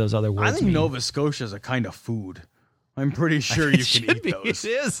any of those other words mean. I think Nova Scotia is a kind of food. I'm pretty sure you can eat those. It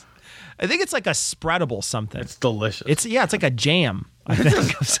is. I think it's like a spreadable something. It's delicious. It's like a jam, I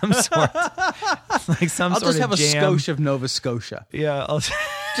think, of some sort. It's like some I'll sort just of have jam. a skosh of Nova Scotia. Yeah.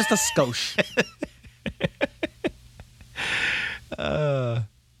 Just a skosh.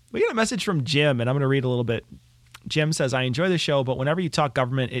 We got a message from Jim, and I'm going to read a little bit. Jim says, I enjoy the show, but whenever you talk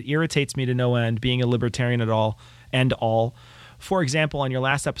government, it irritates me to no end, being a libertarian at all. For example, on your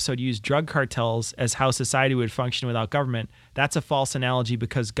last episode, you used drug cartels as how society would function without government. That's a false analogy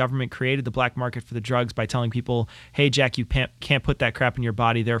because government created the black market for the drugs by telling people, hey, Jack, you can't put that crap in your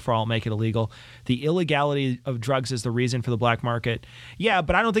body, therefore I'll make it illegal. The illegality of drugs is the reason for the black market. Yeah,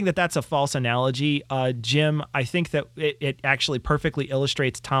 but I don't think that that's a false analogy. Jim, I think that it actually perfectly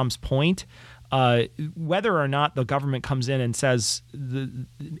illustrates Tom's point. Whether or not the government comes in and says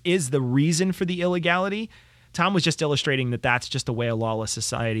is the reason for the illegality, Tom was just illustrating that that's just the way a lawless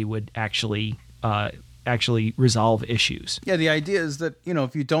society would actually resolve issues. Yeah, the idea is that,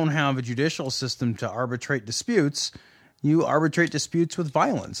 if you don't have a judicial system to arbitrate disputes, you arbitrate disputes with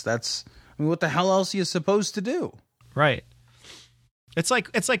violence. What the hell else are you supposed to do? Right. It's like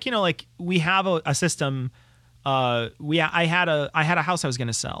we have a system. I had a house I was going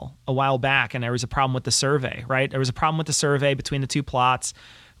to sell a while back, and there was a problem with the survey. Right, there was a problem with the survey between the two plots.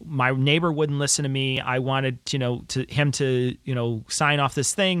 My neighbor wouldn't listen to me. I wanted, him to sign off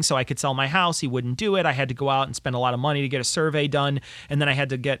this thing so I could sell my house. He wouldn't do it. I had to go out and spend a lot of money to get a survey done, and then I had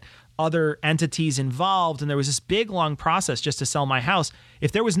to get other entities involved, and there was this big long process just to sell my house.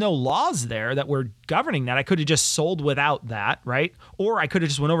 If there was no laws there that were governing that, I could have just sold without that, right? Or I could have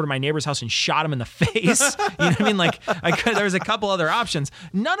just went over to my neighbor's house and shot him in the face. You know what I mean? Like, there was a couple other options.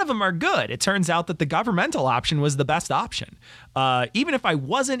 None of them are good. It turns out that the governmental option was the best option. Even if I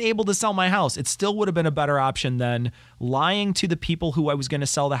wasn't able to sell my house, it still would have been a better option than lying to the people who I was going to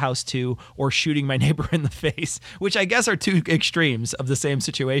sell the house to or shooting my neighbor in the face, which I guess are two extremes of the same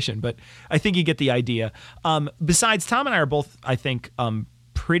situation. But I think you get the idea. Besides, Tom and I are both, I think,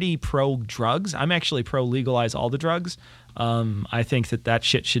 pretty pro drugs. I'm actually pro legalize all the drugs. I think that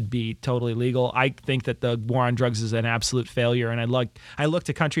shit should be totally legal. I think that the war on drugs is an absolute failure, and I look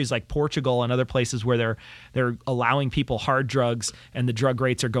to countries like Portugal and other places where they're allowing people hard drugs, and the drug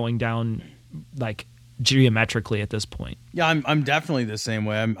rates are going down like geometrically at this point. Yeah, I'm definitely the same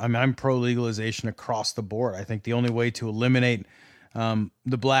way. I'm pro legalization across the board. I think the only way to eliminate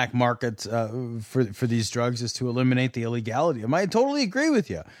the black market for these drugs is to eliminate the illegality. I totally agree with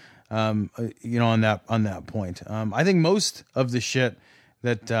you. On that point. I think most of the shit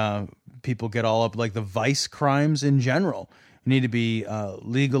that people get all up, like the vice crimes in general, need to be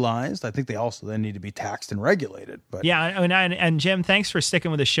legalized. I think they also then need to be taxed and regulated. But yeah, and Jim, thanks for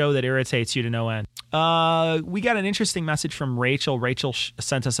sticking with a show that irritates you to no end. We got an interesting message from Rachel. Rachel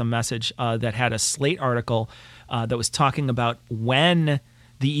sent us a message that had a Slate article that was talking about when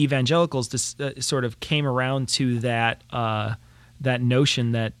the evangelicals sort of came around to that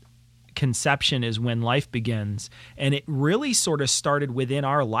notion that conception is when life begins. And it really sort of started within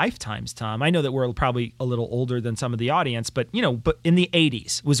our lifetimes, Tom. I know that we're probably a little older than some of the audience, but in the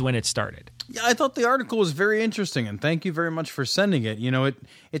 80s was when it started. Yeah, I thought the article was very interesting, and thank you very much for sending it.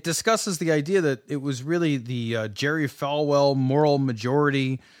 It discusses the idea that it was really the Jerry Falwell moral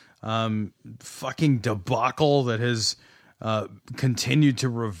majority fucking debacle that has continued to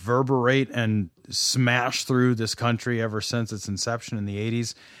reverberate and smash through this country ever since its inception in the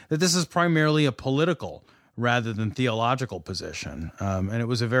 80s, that this is primarily a political rather than theological position. And it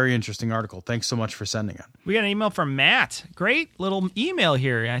was a very interesting article. Thanks so much for sending it. We got an email from Matt. Great little email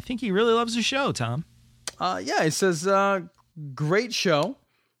here. I think he really loves the show, Tom. Yeah, it says, great show.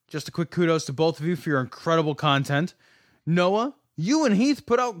 Just a quick kudos to both of you for your incredible content. Noah, you and Heath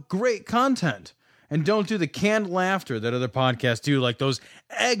put out great content. And don't do the canned laughter that other podcasts do, like those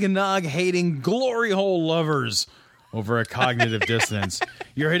eggnog-hating glory hole lovers over at Cognitive Dissonance.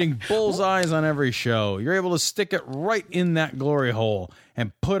 You're hitting bullseyes on every show. You're able to stick it right in that glory hole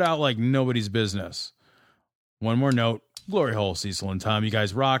and put out like nobody's business. One more note. Glory hole, Cecil and Tom. You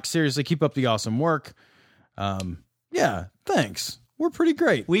guys rock. Seriously, keep up the awesome work. Yeah, thanks. We're pretty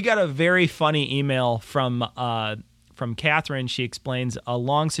great. We got a very funny email from Catherine. She explains a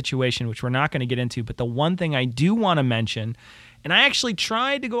long situation, which we're not going to get into. But the one thing I do want to mention, and I actually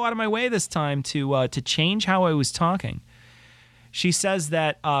tried to go out of my way this time to change how I was talking. She says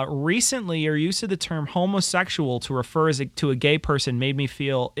that recently your use of the term homosexual to refer to a gay person made me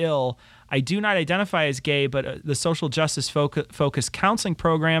feel ill. I do not identify as gay, but the social justice focused counseling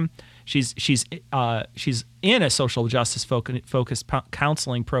program. She's in a social justice focused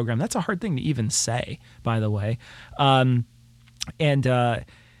counseling program. That's a hard thing to even say, by the way. And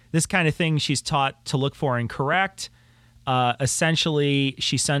this kind of thing she's taught to look for and correct. Essentially,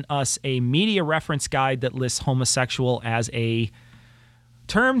 she sent us a media reference guide that lists homosexual as a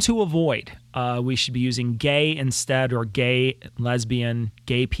term to avoid. We should be using gay instead, or gay, lesbian,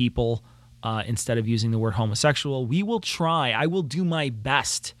 gay people instead of using the word homosexual. We will try. I will do my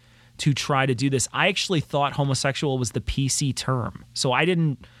best to try to do this. I actually thought homosexual was the PC term. So I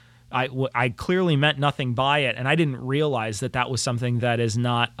clearly meant nothing by it, and I didn't realize that was something that is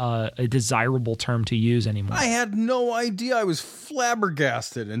not a desirable term to use anymore. I had no idea. I was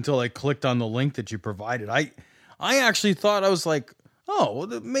flabbergasted until I clicked on the link that you provided. I actually thought, I was like, oh,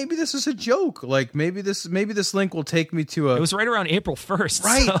 well, maybe this is a joke. Like maybe this link will take me to a... It was right around April 1st.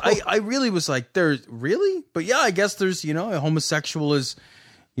 Right. So. I really was like, there's really? But yeah, I guess there's, a homosexual is...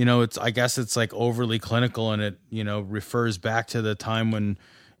 I guess it's like overly clinical, and it, refers back to the time when,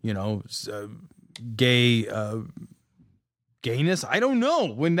 gayness. I don't know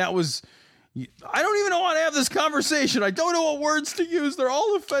when that was. I don't even know how to have this conversation. I don't know what words to use. They're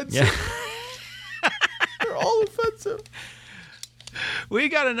all offensive. Yeah. They're all offensive. We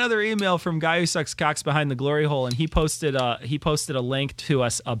got another email from Guy Who Sucks Cocks Behind the Glory Hole, and he posted a link to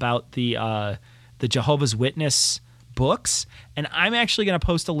us about the Jehovah's Witness books, and I'm actually going to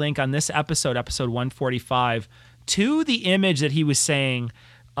post a link on this episode 145, to the image that he was saying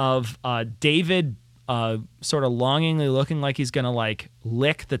of David sort of longingly looking like he's going to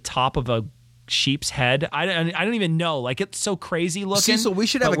lick the top of a sheep's head. I don't even know. It's so crazy looking. So we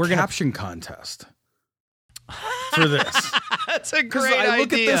should have a caption contest for this. That's a great idea. I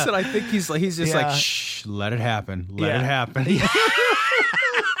look at this and I think he's just like, shh, let it happen. Let it happen.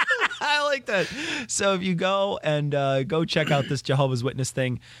 I like that. So if you go and go check out this Jehovah's Witness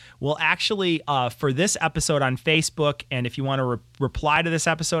thing, we'll actually, for this episode on Facebook, and if you want to reply to this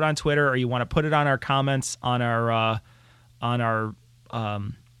episode on Twitter, or you want to put it on our comments on our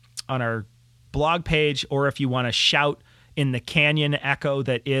blog page, or if you want to shout in the canyon echo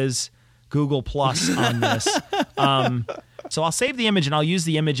that is Google Plus on this. So I'll save the image, and I'll use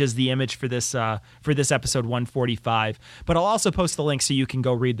the image as the image for this episode 145. But I'll also post the link so you can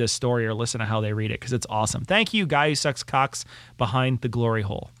go read this story or listen to how they read it, because it's awesome. Thank you, Guy Who Sucks Cocks Behind the Glory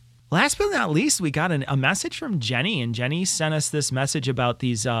Hole. Last but not least, we got a message from Jenny, and Jenny sent us this message about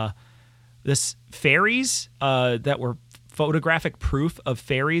these fairies that were photographic proof of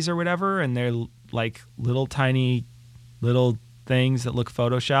fairies or whatever, and they're like little tiny little things that look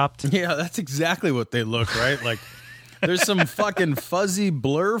photoshopped. Yeah, that's exactly what they look, right? Like, there's some fucking fuzzy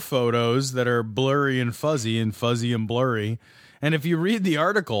blur photos that are blurry and fuzzy and blurry. And if you read the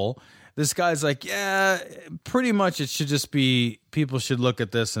article, this guy's like, yeah, pretty much it should just be, people should look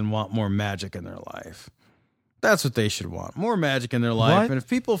at this and want more magic in their life. That's what they should want. More magic in their life. What? And if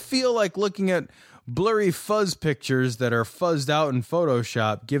people feel like looking at blurry fuzz pictures that are fuzzed out in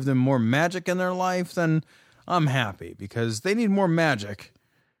Photoshop give them more magic in their life, then I'm happy, because they need more magic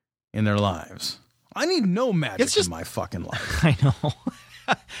in their lives. I need no magic in my fucking life. I know.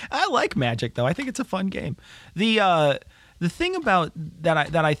 I like Magic, though. I think it's a fun game. The thing about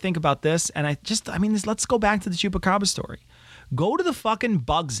that I think about this, and let's go back to the Chupacabra story. Go to the fucking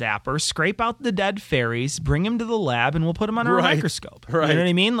bug zapper, scrape out the dead fairies, bring him to the lab, and we'll put him under a microscope. Right. You know what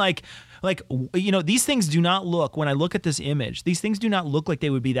I mean? Like, these things do not look, when I look at this image, these things do not look like they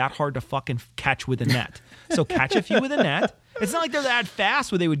would be that hard to fucking catch with a net. So catch a few with a net. It's not like they're that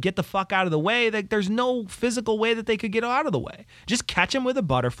fast where they would get the fuck out of the way. There's no physical way that they could get out of the way. Just catch them with a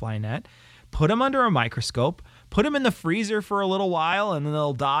butterfly net, put them under a microscope, put them in the freezer for a little while, and then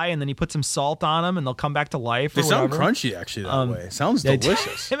they'll die, and then you put some salt on them, and they'll come back to life. They sound crunchy, actually, that way. Sounds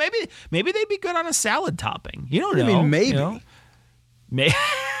delicious. Maybe they'd be good on a salad topping. You don't know. I mean, maybe. You know?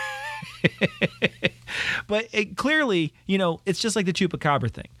 But clearly, it's just like the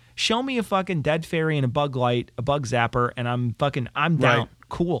Chupacabra thing. Show me a fucking dead fairy and a bug light, a bug zapper, and I'm down. Right.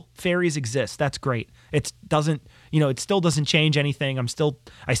 Cool. Fairies exist. That's great. It still doesn't change anything. I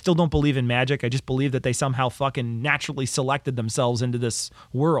still don't believe in magic. I just believe that they somehow fucking naturally selected themselves into this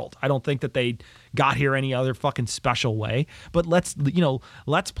world. I don't think that they got here any other fucking special way. But let's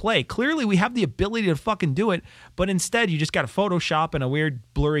play. Clearly we have the ability to fucking do it, but instead you just got a Photoshop and a weird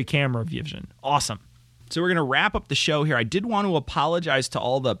blurry camera vision. Awesome. So we're going to wrap up the show here. I did want to apologize to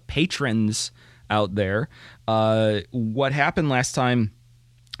all the patrons out there. What happened last time,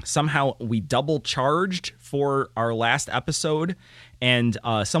 somehow we double charged for our last episode, and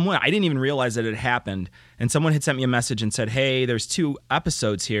I didn't even realize that it happened, and someone had sent me a message and said, hey, there's 2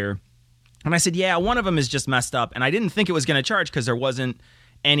 episodes here. And I said, yeah, one of them is just messed up, and I didn't think it was going to charge because there wasn't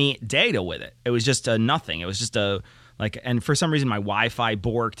any data with it. It was just a nothing. It was just and for some reason my Wi-Fi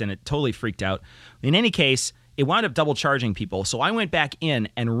borked and it totally freaked out. In any case, it wound up double charging people. So I went back in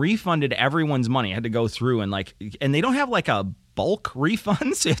and refunded everyone's money. I had to go through and they don't have like a bulk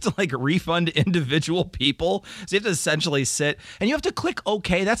refund. So you have to refund individual people. So you have to essentially sit and you have to click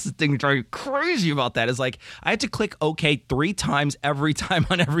OK. That's the thing that's driving me crazy about that is I have to click OK 3 times every time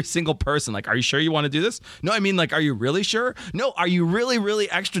on every single person. Are you sure you want to do this? No, I mean, are you really sure? No, are you really,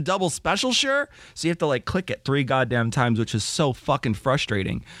 really extra double special sure? So you have to click it 3 goddamn times, which is so fucking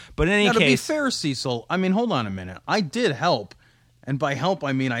frustrating. But in any case, to be fair, Cecil, I mean, hold on a minute. I did help. And by help,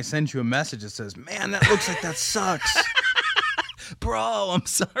 I mean, I sent you a message that says, man, that looks like that sucks. Bro, I'm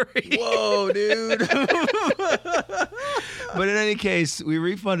sorry. Whoa, dude. But in any case, we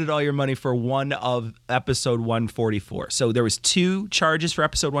refunded all your money for one of episode 144. So there was 2 charges for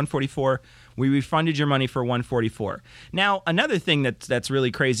episode 144. We refunded your money for 144. Now, another thing that's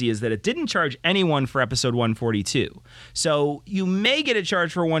really crazy is that it didn't charge anyone for episode 142. So you may get a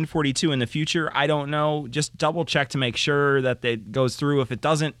charge for 142 in the future. I don't know. Just double check to make sure that it goes through. If it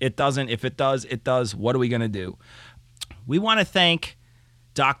doesn't, it doesn't. If it does, it does. What are we going to do? We want to thank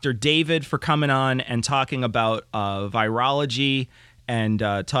Dr. David for coming on and talking about virology and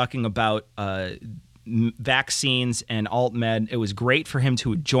talking about vaccines and alt-med. It was great for him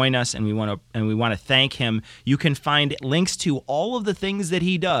to join us, and we want to thank him. You can find links to all of the things that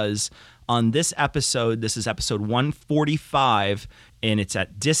he does on this episode. This is episode 145, and it's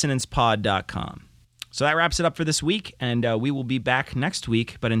at dissonancepod.com. So that wraps it up for this week, and we will be back next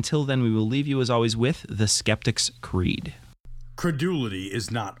week. But until then, we will leave you, as always, with the Skeptic's Creed. Credulity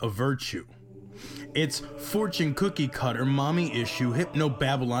is not a virtue. It's fortune cookie cutter, mommy issue,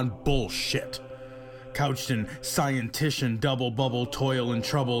 hypno-Babylon bullshit. Couched in scientician, double bubble, toil and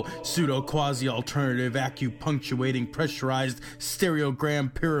trouble, pseudo quasi alternative, acupunctuating, pressurized,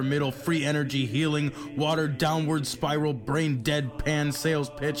 stereogram, pyramidal, free energy healing, watered downward spiral, brain deadpan, sales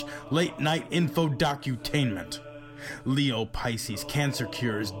pitch, late night info docutainment. Leo, Pisces, cancer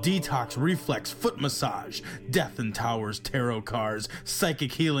cures, detox, reflex, foot massage, death and towers, tarot cards,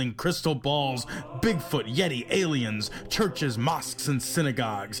 psychic healing, crystal balls, Bigfoot, Yeti, aliens, churches, mosques and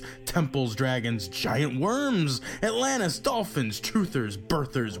synagogues, temples, dragons, giant worms, Atlantis, dolphins, truthers,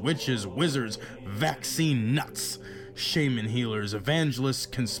 birthers, witches, wizards, vaccine nuts, shaman healers, evangelists,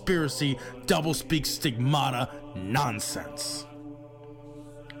 conspiracy, doublespeak, stigmata, nonsense.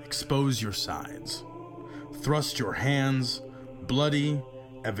 Expose your sides. Thrust your hands, bloody,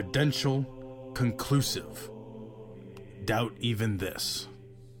 evidential, conclusive. Doubt even this.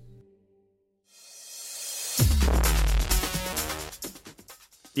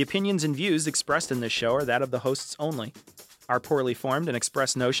 The opinions and views expressed in this show are that of the hosts only. Our poorly formed and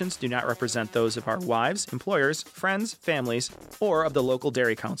expressed notions do not represent those of our wives, employers, friends, families, or of the local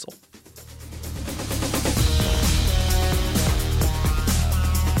dairy council.